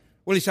correct.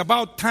 Well, it's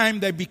about time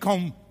they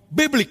become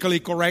biblically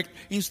correct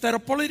instead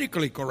of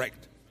politically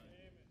correct.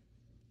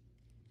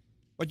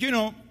 But you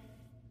know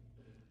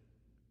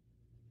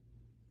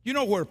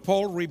where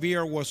Paul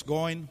Revere was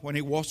going when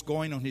he was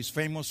going on his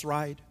famous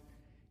ride?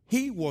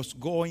 He was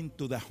going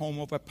to the home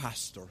of a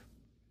pastor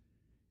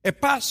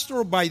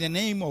by the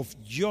name of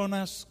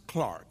Jonas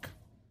Clark.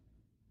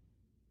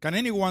 Can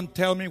anyone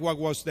tell me what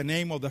was the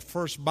name of the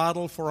first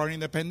battle for our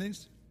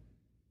independence?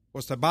 It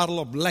was the Battle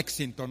of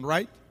Lexington,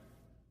 right?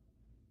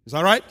 Is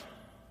that right?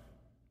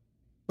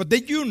 But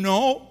did you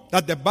know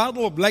that the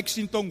Battle of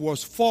Lexington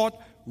was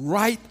fought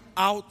right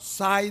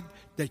outside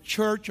the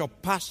church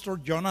of Pastor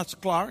Jonas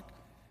Clark?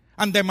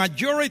 And the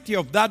majority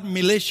of that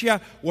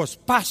militia was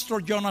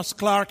Pastor Jonas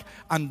Clark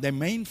and the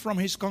men from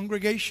his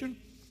congregation.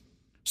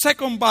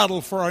 Second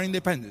battle for our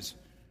independence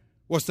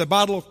was the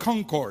Battle of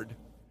Concord,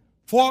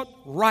 fought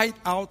right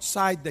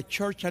outside the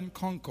church in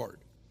Concord.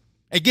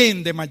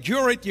 Again, the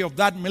majority of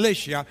that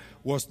militia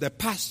was the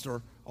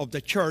pastor of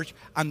the church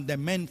and the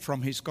men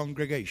from his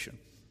congregation.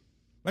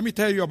 Let me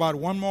tell you about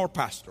one more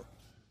pastor.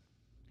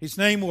 His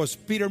name was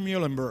Peter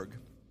Muhlenberg.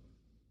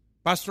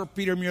 Pastor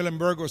Peter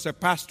Muhlenberg was a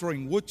pastor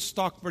in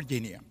Woodstock,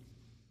 Virginia.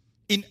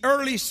 In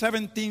early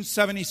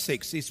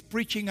 1776, he's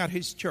preaching at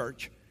his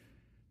church.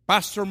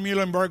 Pastor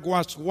Muhlenberg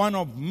was one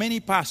of many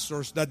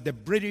pastors that the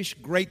British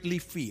greatly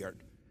feared.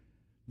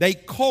 They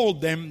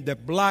called them the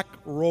Black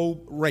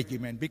Robe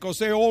Regiment because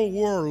they all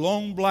wore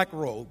long black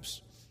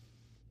robes.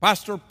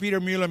 Pastor Peter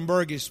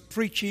Muhlenberg is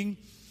preaching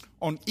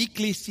on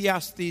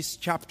Ecclesiastes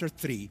chapter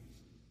 3.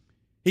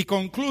 He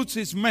concludes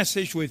his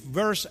message with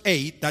verse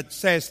 8 that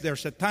says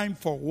there's a time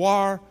for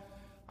war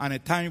and a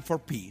time for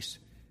peace.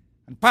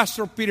 And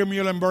Pastor Peter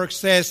Muhlenberg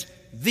says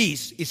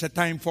this is a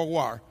time for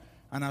war.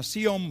 And as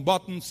he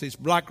unbuttons his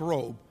black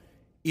robe,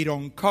 it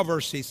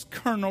uncovers his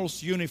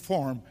colonel's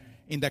uniform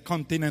in the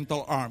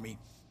Continental Army.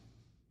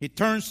 He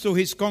turns to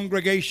his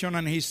congregation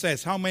and he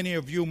says, how many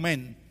of you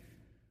men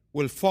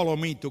will follow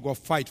me to go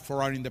fight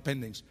for our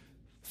independence?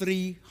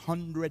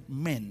 300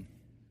 men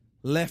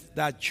left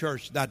that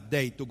church that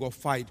day to go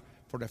fight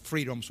for the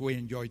freedoms we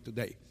enjoy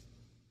today.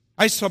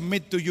 I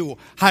submit to you,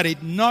 had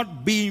it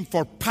not been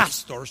for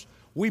pastors,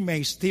 we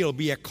may still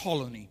be a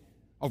colony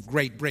of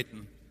Great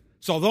Britain.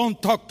 So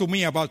don't talk to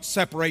me about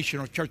separation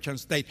of church and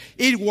state.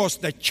 It was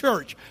the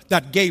church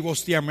that gave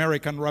us the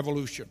American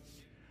Revolution.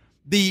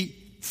 The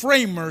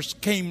framers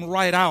came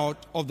right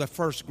out of the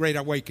First Great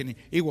Awakening.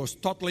 It was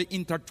totally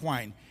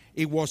intertwined.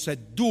 It was a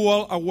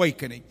dual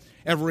awakening.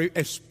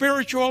 A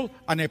spiritual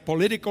and a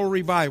political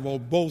revival,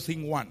 both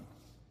in one.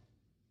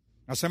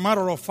 As a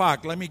matter of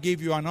fact, let me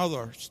give you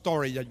another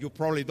story that you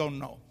probably don't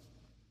know.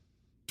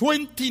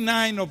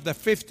 29 of the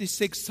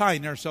 56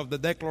 signers of the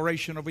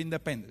Declaration of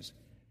Independence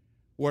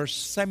were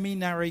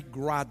seminary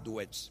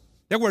graduates.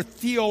 They were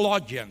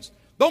theologians.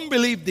 Don't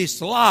believe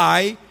this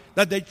lie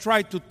that they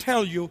tried to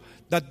tell you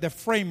that the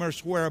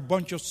framers were a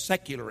bunch of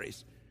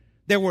secularists.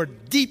 They were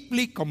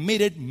deeply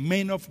committed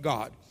men of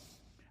God.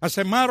 As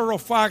a matter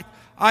of fact,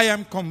 I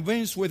am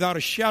convinced without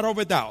a shadow of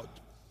a doubt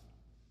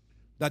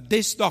that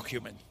this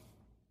document,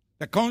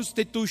 the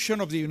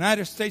Constitution of the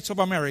United States of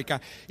America,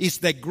 is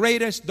the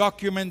greatest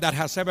document that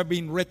has ever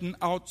been written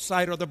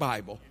outside of the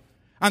Bible.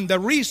 And the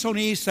reason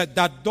is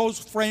that those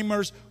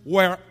framers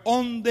were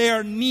on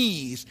their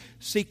knees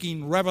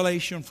seeking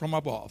revelation from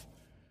above.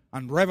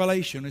 And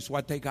revelation is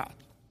what they got.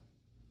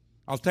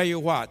 I'll tell you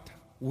what,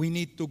 we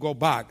need to go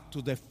back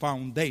to the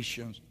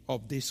foundations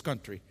of this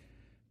country.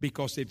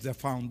 Because if the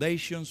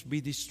foundations be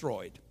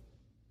destroyed,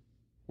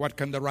 what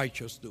can the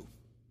righteous do?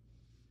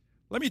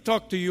 Let me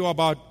talk to you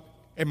about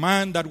a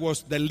man that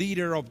was the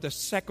leader of the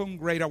Second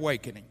Great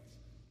Awakening.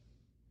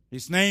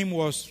 His name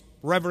was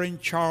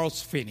Reverend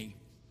Charles Finney.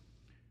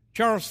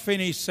 Charles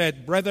Finney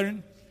said,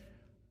 "Brethren,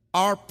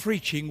 our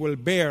preaching will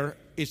bear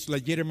its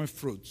legitimate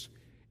fruits.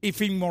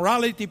 If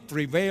immorality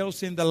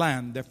prevails in the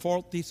land, the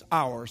fault is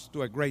ours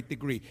to a great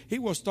degree." He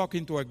was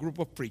talking to a group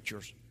of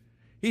preachers.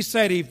 He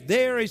said, if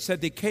there is a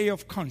decay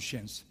of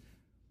conscience,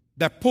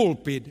 the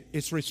pulpit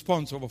is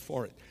responsible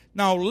for it.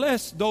 Now,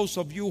 lest those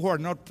of you who are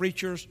not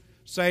preachers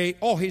say,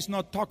 "Oh, he's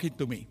not talking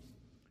to me."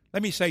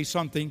 Let me say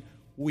something.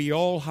 We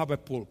all have a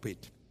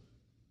pulpit.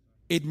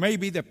 It may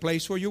be the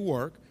place where you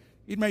work.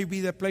 It may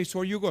be the place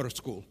where you go to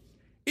school.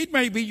 It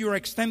may be your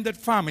extended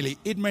family.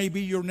 It may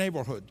be your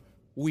neighborhood.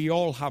 We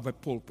all have a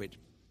pulpit.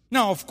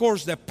 Now, of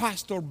course, the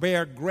pastor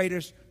bears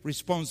greatest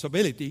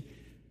responsibility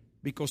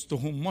because to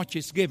whom much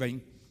is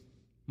given,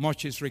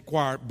 much is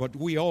required, but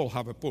we all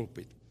have a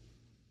pulpit.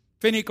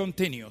 Finney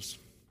continues,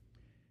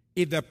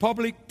 if the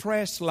public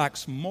press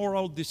lacks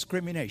moral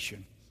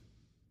discrimination,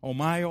 oh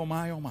my, oh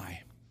my, oh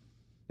my.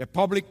 The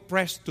public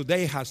press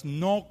today has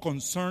no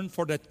concern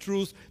for the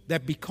truth.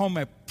 They've become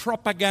a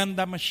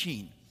propaganda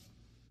machine,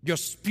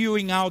 just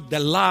spewing out the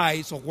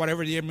lies of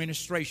whatever the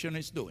administration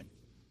is doing.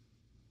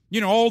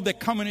 You know, all the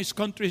communist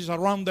countries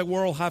around the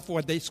world have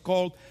what they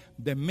call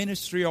the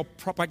Ministry of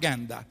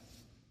Propaganda.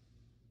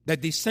 The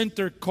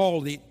dissenter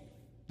called it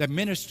the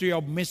Ministry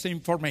of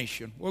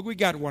Misinformation. Well, we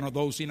got one of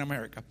those in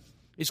America.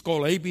 It's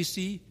called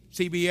ABC,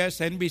 CBS,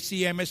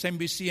 NBC,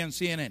 MSNBC, and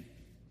CNN.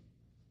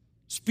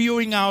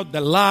 Spewing out the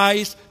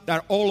lies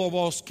that all of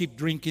us keep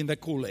drinking the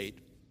Kool-Aid.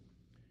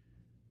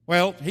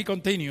 Well, he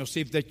continues,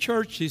 if the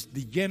church is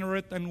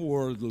degenerate and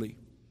worldly,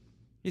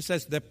 he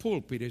says the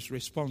pulpit is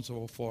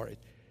responsible for it.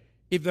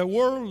 If the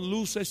world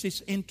loses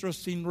its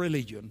interest in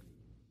religion,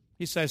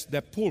 he says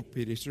the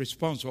pulpit is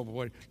responsible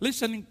for it.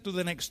 Listening to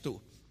the next two.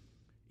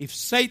 If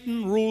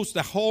Satan rules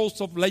the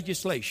halls of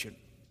legislation,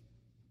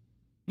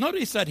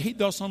 notice that he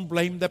doesn't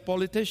blame the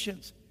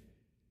politicians.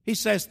 He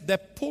says the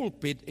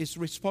pulpit is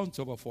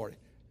responsible for it.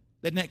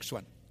 The next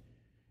one.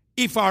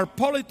 If our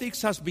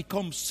politics has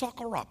become so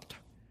corrupt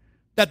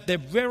that the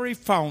very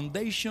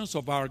foundations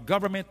of our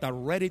government are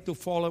ready to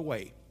fall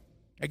away.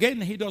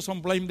 Again, he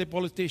doesn't blame the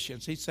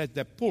politicians. He said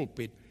the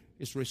pulpit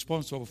is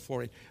responsible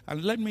for it.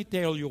 And let me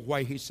tell you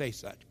why he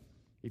says that.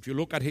 If you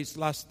look at his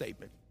last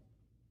statement.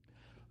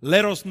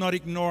 Let us not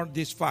ignore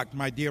this fact,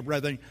 my dear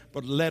brethren,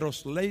 but let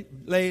us lay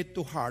it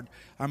to heart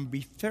and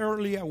be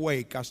thoroughly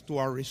awake as to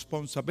our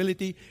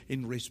responsibility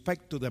in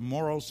respect to the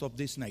morals of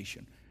this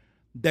nation.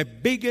 The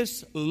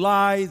biggest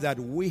lie that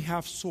we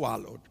have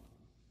swallowed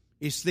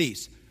is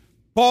this.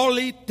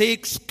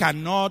 Politics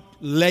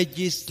cannot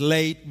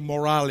legislate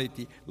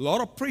morality. A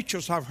lot of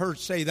preachers have heard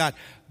say that.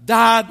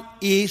 That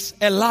is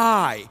a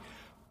lie.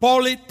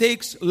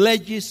 Politics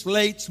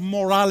legislates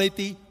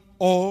morality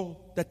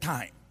all the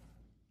time.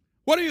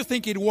 What do you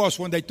think it was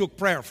when they took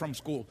prayer from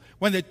school,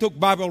 when they took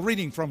Bible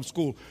reading from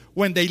school,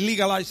 when they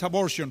legalized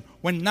abortion,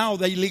 when now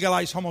they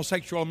legalize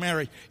homosexual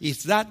marriage?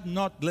 Is that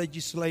not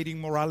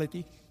legislating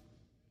morality?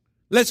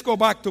 Let's go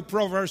back to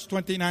Proverbs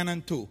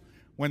 29:2.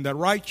 When the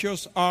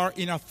righteous are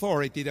in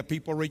authority, the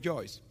people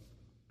rejoice.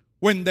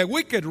 When the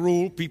wicked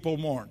rule, people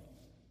mourn.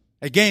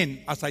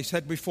 Again, as I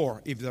said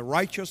before, if the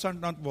righteous are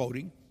not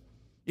voting,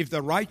 if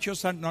the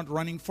righteous are not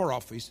running for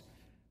office,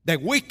 the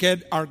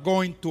wicked are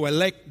going to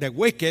elect the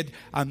wicked,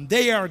 and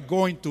they are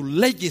going to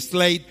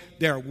legislate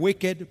their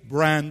wicked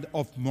brand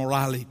of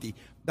morality.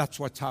 That's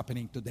what's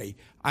happening today,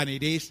 and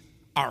it is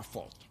our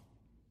fault.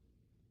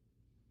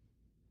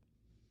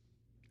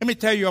 Let me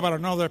tell you about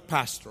another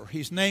pastor.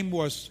 His name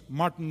was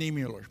Martin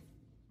Niemöller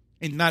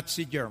in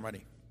Nazi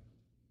Germany.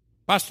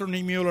 Pastor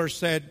Niemöller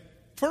said,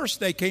 first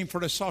they came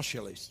for the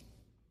socialists.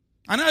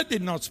 And I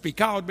did not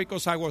speak out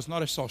because I was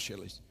not a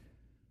socialist.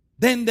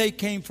 Then they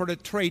came for the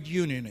trade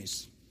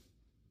unionists.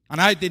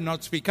 And I did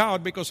not speak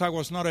out because I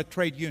was not a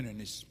trade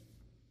unionist.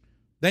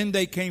 Then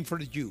they came for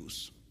the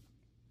Jews.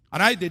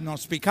 And I did not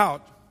speak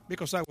out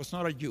because I was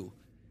not a Jew.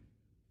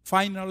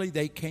 Finally,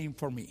 they came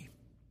for me.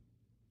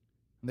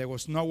 There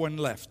was no one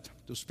left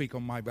to speak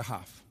on my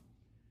behalf.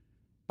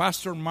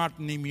 Pastor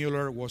Martin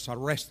Niemöller was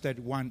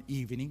arrested one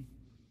evening.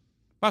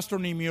 Pastor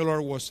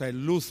Niemöller was a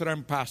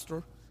Lutheran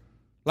pastor.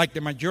 Like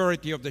the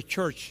majority of the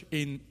church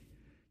in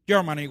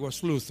Germany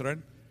was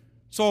Lutheran.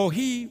 So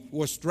he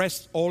was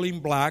dressed all in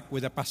black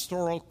with a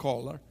pastoral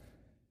collar.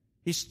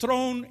 He's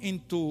thrown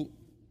into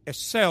a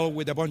cell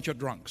with a bunch of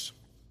drunks.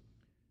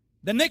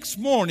 The next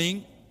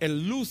morning, a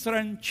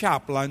Lutheran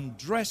chaplain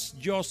dressed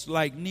just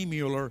like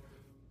Niemöller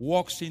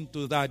walks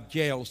into that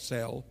jail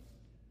cell,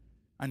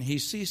 and he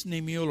sees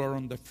Niemöller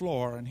on the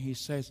floor, and he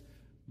says,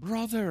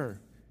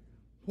 "Brother,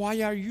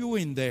 why are you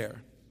in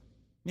there?"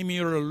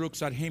 Niemöller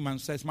looks at him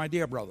and says, "My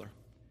dear brother,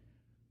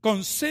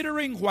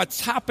 considering what's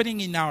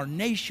happening in our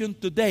nation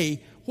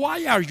today,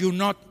 why are you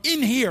not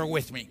in here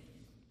with me?"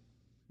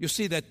 You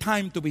see, the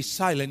time to be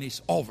silent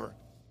is over.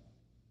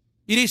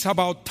 It is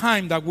about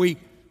time that we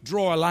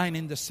draw a line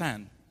in the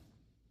sand,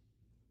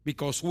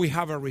 because we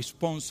have a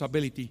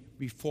responsibility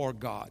before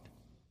God.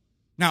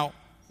 Now,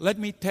 let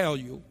me tell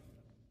you,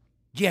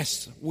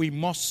 yes, we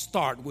must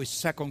start with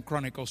 2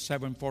 Chronicles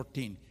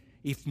 7:14.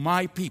 if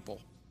my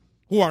people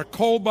who are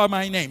called by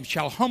my name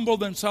shall humble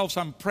themselves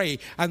and pray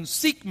and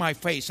seek my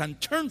face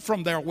and turn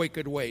from their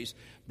wicked ways,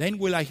 then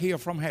will I hear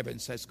from heaven,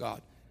 says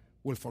God,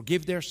 will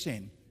forgive their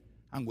sin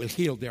and will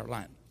heal their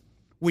land.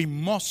 We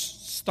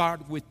must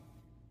start with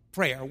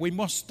prayer. We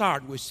must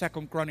start with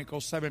 2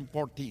 Chronicles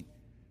 7:14.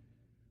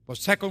 But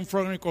 2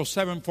 Chronicles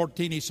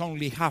 7:14 is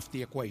only half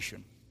the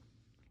equation.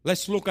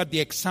 Let's look at the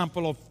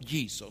example of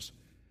Jesus.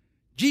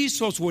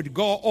 Jesus would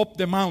go up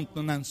the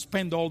mountain and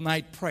spend all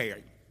night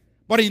praying.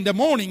 But in the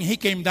morning, he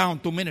came down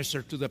to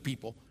minister to the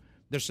people.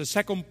 There's a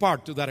second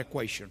part to that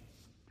equation.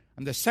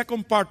 And the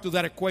second part to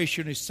that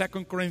equation is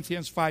 2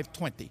 Corinthians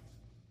 5:20,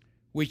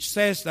 which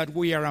says that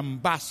we are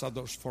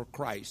ambassadors for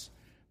Christ.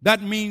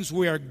 That means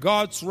we are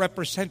God's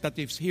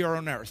representatives here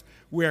on earth.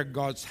 We are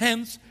God's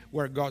hands,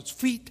 we're God's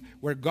feet,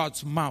 we're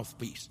God's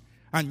mouthpiece.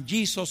 And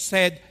Jesus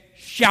said,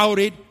 shout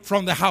it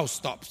from the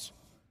housetops.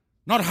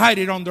 Not hide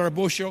it under a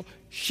bushel,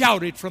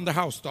 shout it from the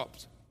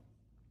housetops.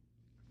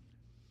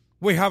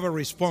 We have a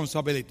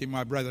responsibility,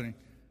 my brethren,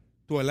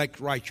 to elect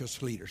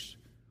righteous leaders.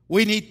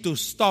 We need to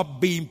stop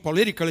being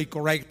politically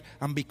correct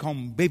and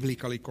become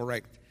biblically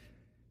correct.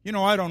 You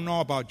know, I don't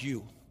know about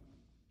you,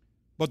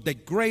 but the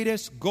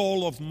greatest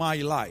goal of my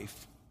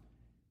life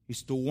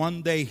is to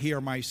one day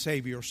hear my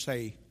Savior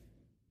say,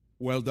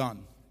 well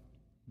done,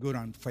 good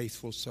and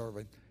faithful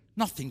servant.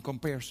 Nothing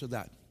compares to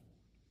that.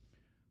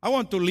 I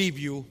want to leave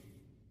you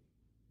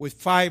with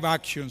 5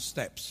 action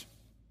steps.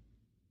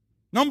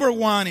 Number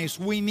 1 is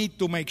we need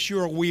to make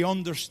sure we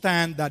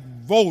understand that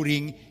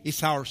voting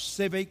is our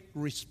civic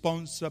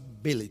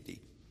responsibility.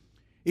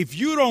 If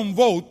you don't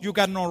vote, you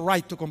got no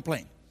right to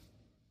complain.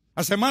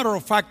 As a matter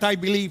of fact, I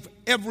believe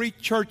every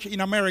church in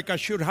America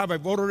should have a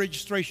voter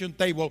registration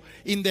table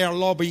in their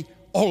lobby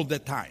all the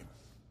time.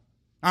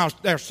 Now,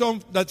 there are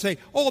some that say,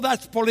 oh,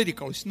 that's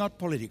political. It's not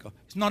political.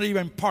 It's not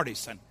even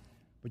partisan.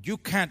 But you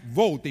can't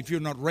vote if you're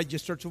not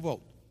registered to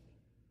vote.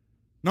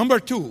 Number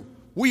 2,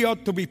 we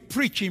ought to be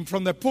preaching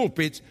from the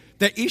pulpits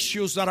the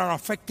issues that are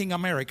affecting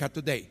America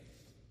today.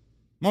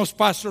 Most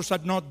pastors are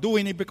not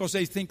doing it because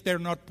they think they're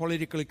not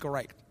politically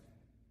correct.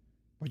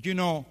 But you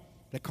know,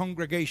 the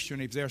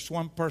congregation, if there's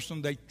one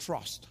person they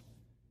trust,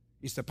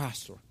 is the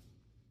pastor.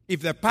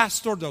 If the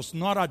pastor does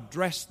not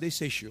address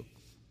this issue,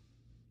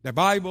 the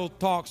Bible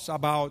talks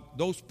about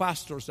those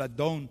pastors that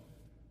don't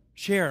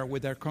share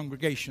with their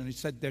congregation. It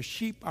said their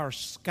sheep are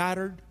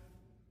scattered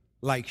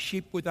like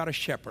sheep without a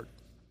shepherd.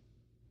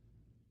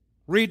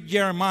 Read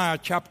Jeremiah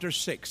chapter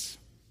 6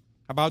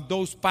 about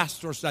those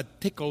pastors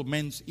that tickle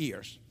men's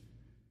ears.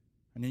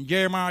 And in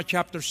Jeremiah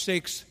chapter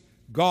 6,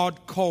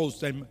 God calls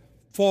them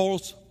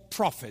false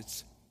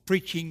prophets,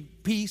 preaching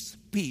peace,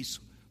 peace,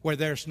 where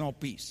there's no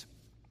peace.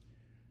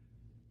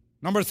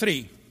 Number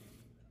 3,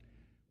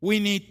 we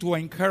need to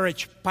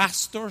encourage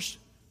pastors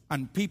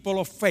and people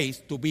of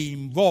faith to be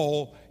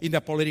involved in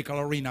the political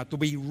arena, to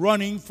be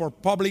running for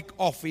public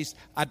office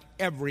at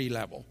every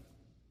level.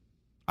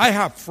 I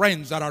have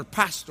friends that are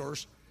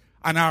pastors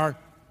and are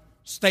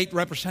state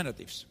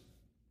representatives.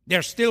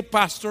 They're still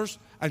pastors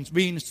and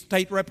being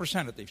state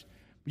representatives.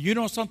 You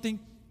know something?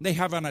 They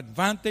have an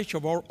advantage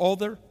over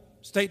other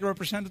state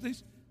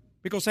representatives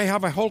because they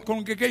have a whole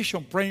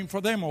congregation praying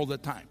for them all the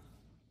time.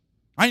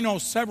 I know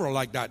several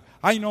like that.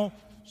 I know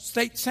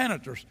state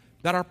senators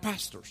that are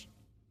pastors,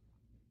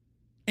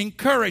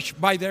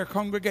 encouraged by their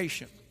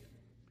congregation.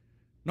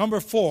 Number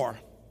 4,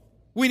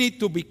 we need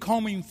to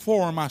become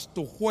informed as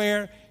to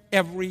where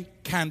every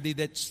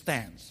candidate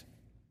stands.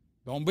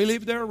 Don't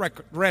believe their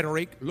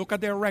rhetoric. Look at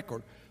their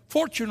record.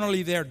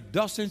 Fortunately, there are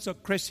dozens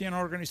of Christian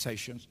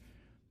organizations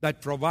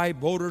that provide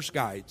voters'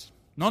 guides.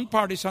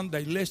 Non-partisan,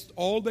 they list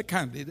all the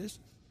candidates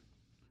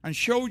and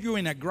show you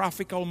in a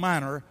graphical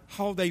manner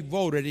how they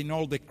voted in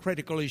all the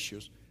critical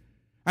issues.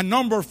 And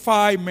number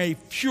 5, make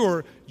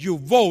sure you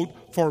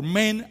vote for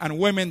men and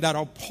women that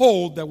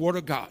uphold the Word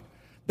of God,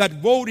 that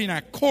vote in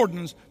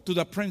accordance to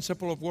the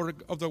principle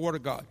of the Word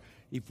of God.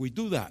 If we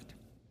do that,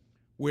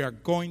 we are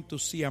going to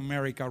see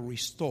America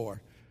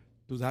restore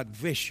to that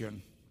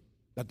vision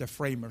that the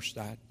framers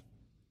had.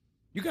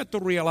 You got to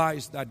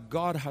realize that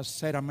God has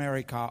set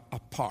America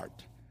apart.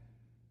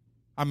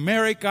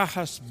 America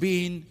has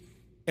been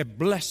a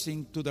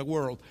blessing to the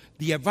world.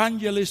 The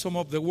evangelism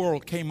of the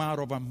world came out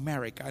of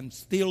America, and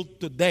still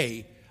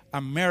today,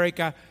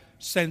 America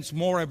sends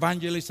more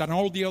evangelists than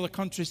all the other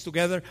countries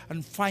together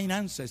and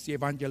finances the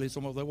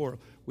evangelism of the world.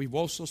 We've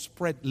also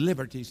spread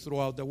liberties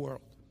throughout the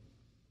world.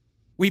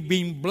 We've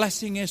been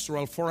blessing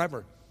Israel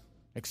forever,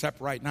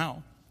 except right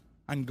now.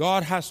 And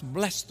God has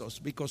blessed us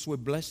because we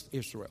blessed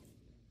Israel.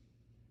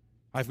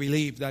 I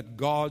believe that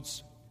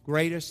God's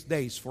greatest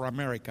days for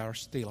America are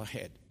still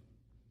ahead.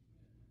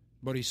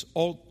 But it's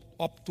all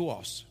up to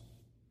us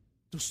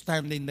to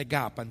stand in the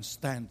gap and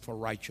stand for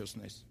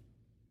righteousness.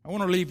 I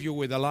want to leave you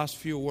with the last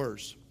few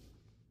words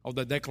of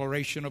the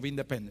Declaration of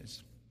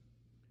Independence,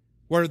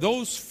 where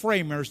those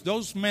framers,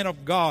 those men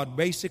of God,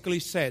 basically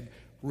said,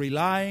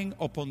 relying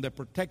upon the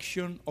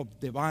protection of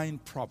divine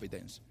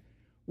providence,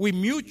 we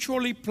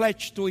mutually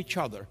pledge to each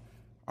other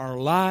our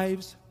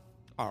lives,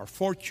 our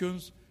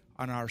fortunes,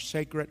 and our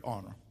sacred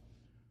honor.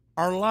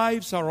 Our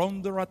lives are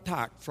under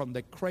attack from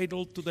the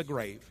cradle to the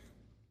grave.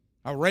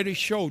 I already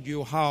showed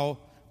you how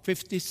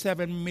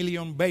 57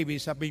 million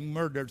babies have been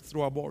murdered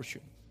through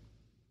abortion.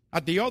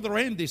 At the other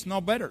end, it's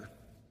no better.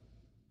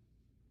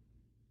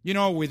 You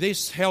know, with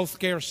this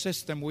healthcare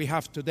system we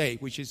have today,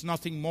 which is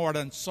nothing more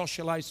than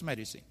socialized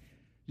medicine,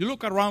 you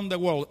look around the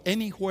world,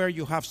 anywhere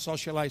you have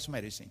socialized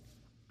medicine,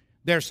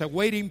 there's a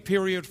waiting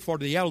period for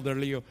the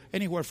elderly of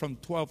anywhere from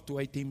 12 to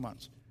 18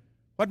 months.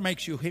 What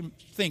makes you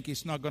think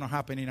it's not going to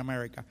happen in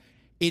America?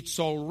 It's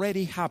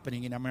already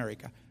happening in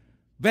America.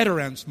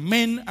 Veterans,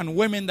 men and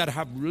women that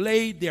have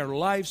laid their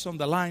lives on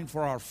the line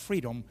for our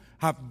freedom,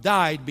 have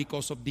died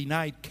because of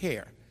denied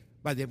care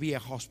by the VA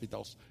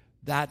hospitals.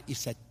 That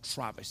is a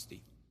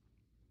travesty.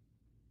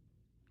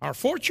 Our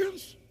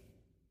fortunes?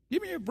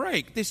 Give me a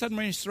break. This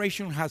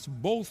administration has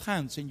both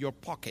hands in your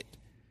pocket,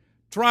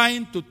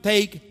 trying to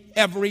take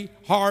every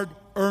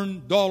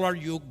hard-earned dollar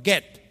you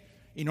get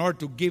in order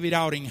to give it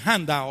out in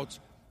handouts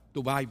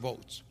to buy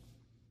votes.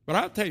 But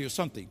I'll tell you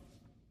something.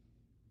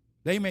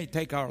 They may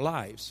take our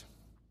lives.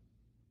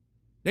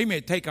 They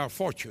may take our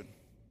fortune.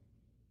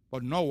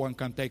 But no one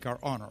can take our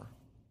honor.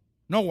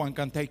 No one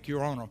can take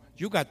your honor.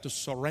 You got to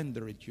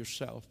surrender it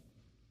yourself.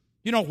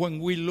 You know, when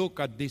we look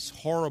at this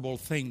horrible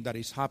thing that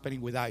is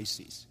happening with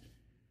ISIS,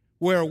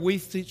 where we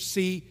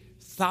see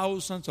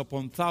thousands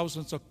upon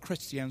thousands of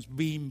Christians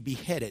being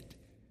beheaded,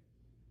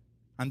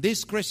 and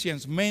these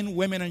Christians, men,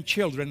 women, and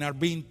children, are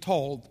being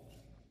told,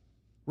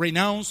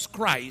 renounce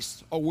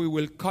Christ or we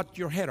will cut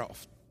your head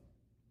off.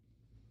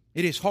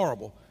 It is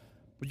horrible.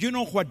 But you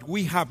know what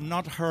we have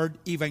not heard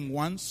even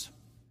once?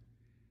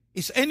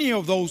 Is any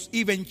of those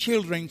even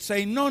children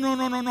saying,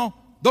 no,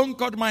 don't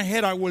cut my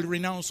head, I will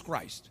renounce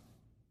Christ.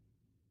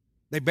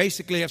 They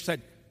basically have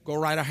said, go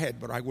right ahead,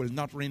 but I will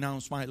not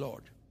renounce my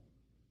Lord.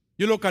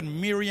 You look at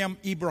Miriam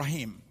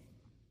Ibrahim.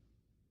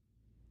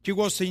 She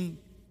was in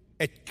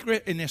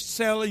a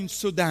cell in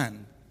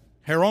Sudan,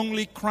 her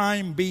only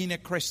crime being a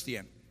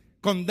Christian,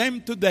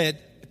 condemned to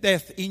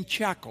death in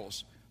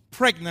shackles,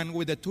 pregnant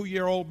with a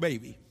 2-year-old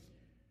baby.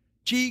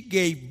 She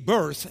gave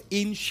birth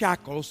in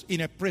shackles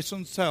in a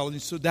prison cell in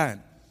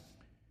Sudan.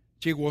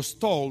 She was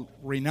told,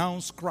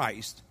 renounce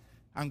Christ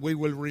and we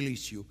will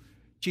release you.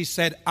 She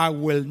said,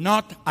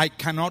 I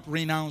cannot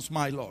renounce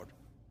my Lord.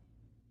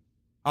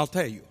 I'll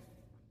tell you,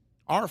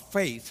 our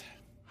faith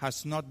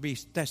has not been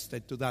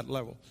tested to that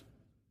level.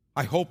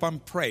 I hope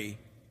and pray,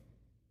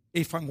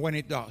 if and when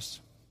it does,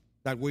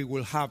 that we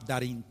will have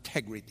that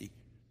integrity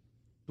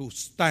to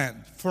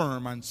stand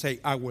firm and say,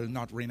 I will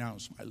not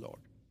renounce my Lord.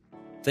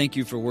 Thank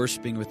you for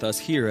worshiping with us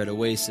here at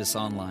Oasis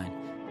Online.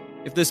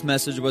 If this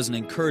message was an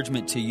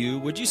encouragement to you,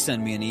 would you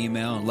send me an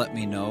email and let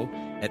me know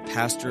at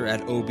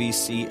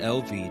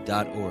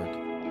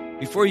pastor@obclv.org.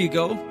 Before you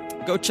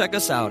go check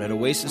us out at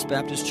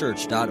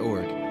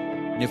oasisbaptistchurch.org.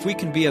 And if we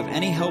can be of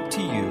any help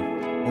to you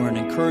or an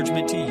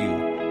encouragement to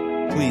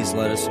you, please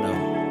let us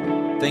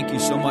know. Thank you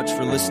so much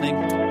for listening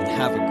and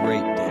have a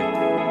great day.